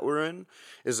time that we're in,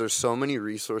 is there's so many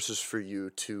resources for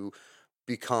you to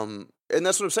become. And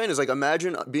that's what I'm saying, is like,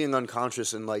 imagine being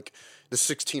unconscious in like the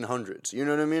 1600s. You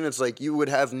know what I mean? It's like you would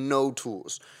have no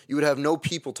tools. You would have no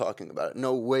people talking about it,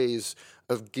 no ways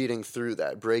of getting through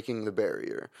that, breaking the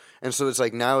barrier. And so it's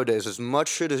like, nowadays, as much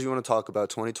shit as you want to talk about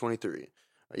 2023,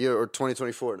 or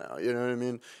 2024 now, you know what I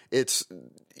mean?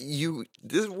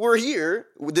 We're here.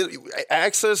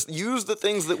 Use the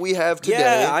things that we have today.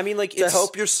 Yeah, I mean, like, to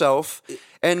help yourself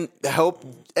and help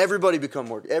everybody become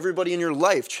more, everybody in your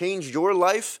life, change your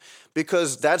life,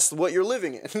 because that's what you're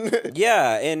living in.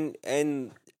 Yeah,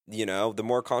 and you know, the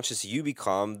more conscious you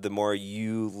become, the more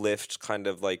you lift kind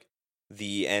of like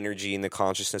the energy and the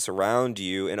consciousness around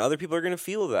you, and other people are going to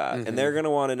feel that, and they're going to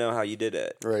want to know how you did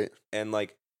it. Right. And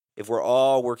like, if we're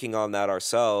all working on that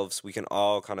ourselves, we can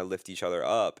all kind of lift each other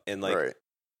up. And like,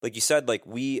 like you said, like,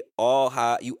 we all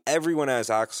everyone has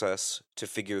access to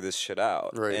figure this shit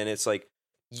out. Right. And it's like,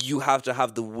 you have to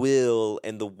have the will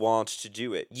and the want to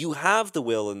do it. You have the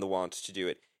will and the want to do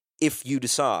it if you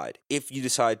decide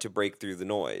to break through the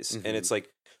noise. And it's like,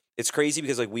 it's crazy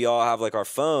because like, we all have like our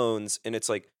phones, and it's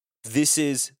like, this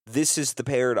is the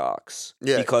paradox.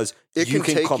 Yeah. Because you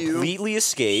can completely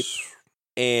escape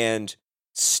and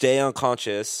stay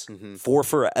unconscious for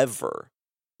forever,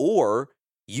 or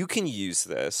you can use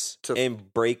this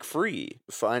and break free.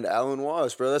 Find Alan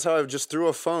Watts, bro. That's how I just threw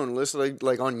a phone, listen,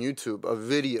 like on YouTube,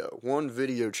 one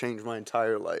video changed my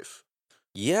entire life.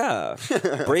 Yeah.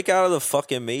 Break out of the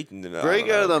fucking matrix. Break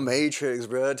out of the matrix,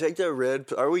 bro. Take that red.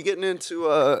 Are we getting into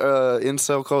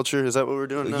incel culture? Is that what we're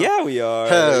doing now? Yeah, we are.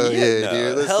 Hell yeah,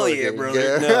 dude. Let's Hell yeah,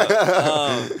 brother.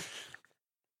 No.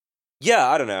 Yeah,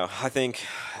 I don't know. I think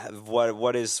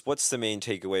what's the main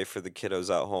takeaway for the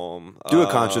kiddos at home? Do a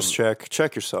conscious check.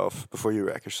 Check yourself before you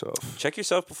wreck yourself. Check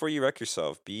yourself before you wreck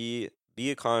yourself. Be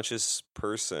a conscious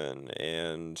person,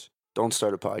 and don't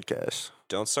start a podcast.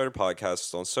 Don't start a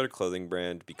podcast. Don't start a clothing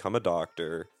brand. Become a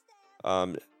doctor.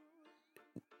 Amen.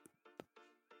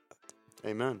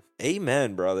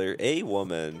 Amen, brother. A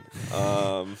woman.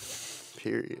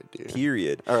 Period, dude.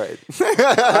 Period. All right.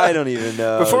 I don't even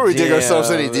know. Before we dig ourselves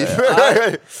any deeper.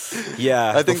 I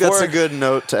think that's a good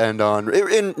note to end on.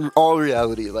 In all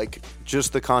reality, like,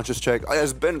 just the conscious check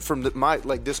has been from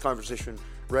this conversation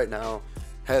right now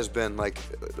has been like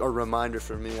a reminder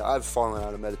for me. I've fallen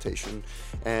out of meditation,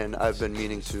 and I've been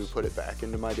meaning to put it back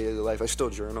into my daily life. I still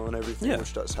journal and everything,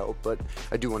 which does help, but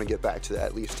I do want to get back to that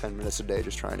at least 10 minutes a day,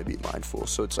 just trying to be mindful.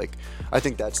 So it's like, I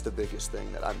think that's the biggest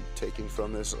thing that I'm taking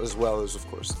from this, as well as, of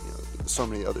course, you know, so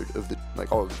many other of the,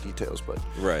 like, all of the details. But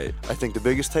right, I think the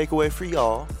biggest takeaway for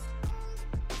y'all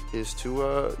is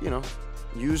to, you know,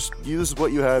 use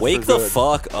what you have. Wake for the good.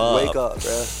 fuck up. Wake up,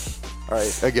 bruh. All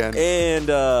right, again. And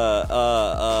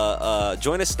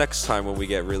join us next time when we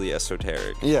get really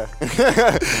esoteric. Yeah.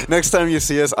 Next time you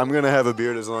see us, I'm going to have a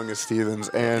beard as long as Steven's.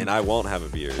 And I won't have a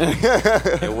beard.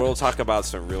 And we'll talk about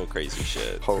some real crazy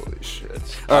shit. Holy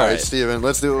shit. All right, Steven,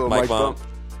 let's do a little mic bump.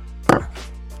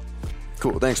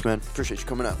 Cool, thanks, man. Appreciate you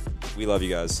coming out. We love you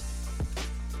guys.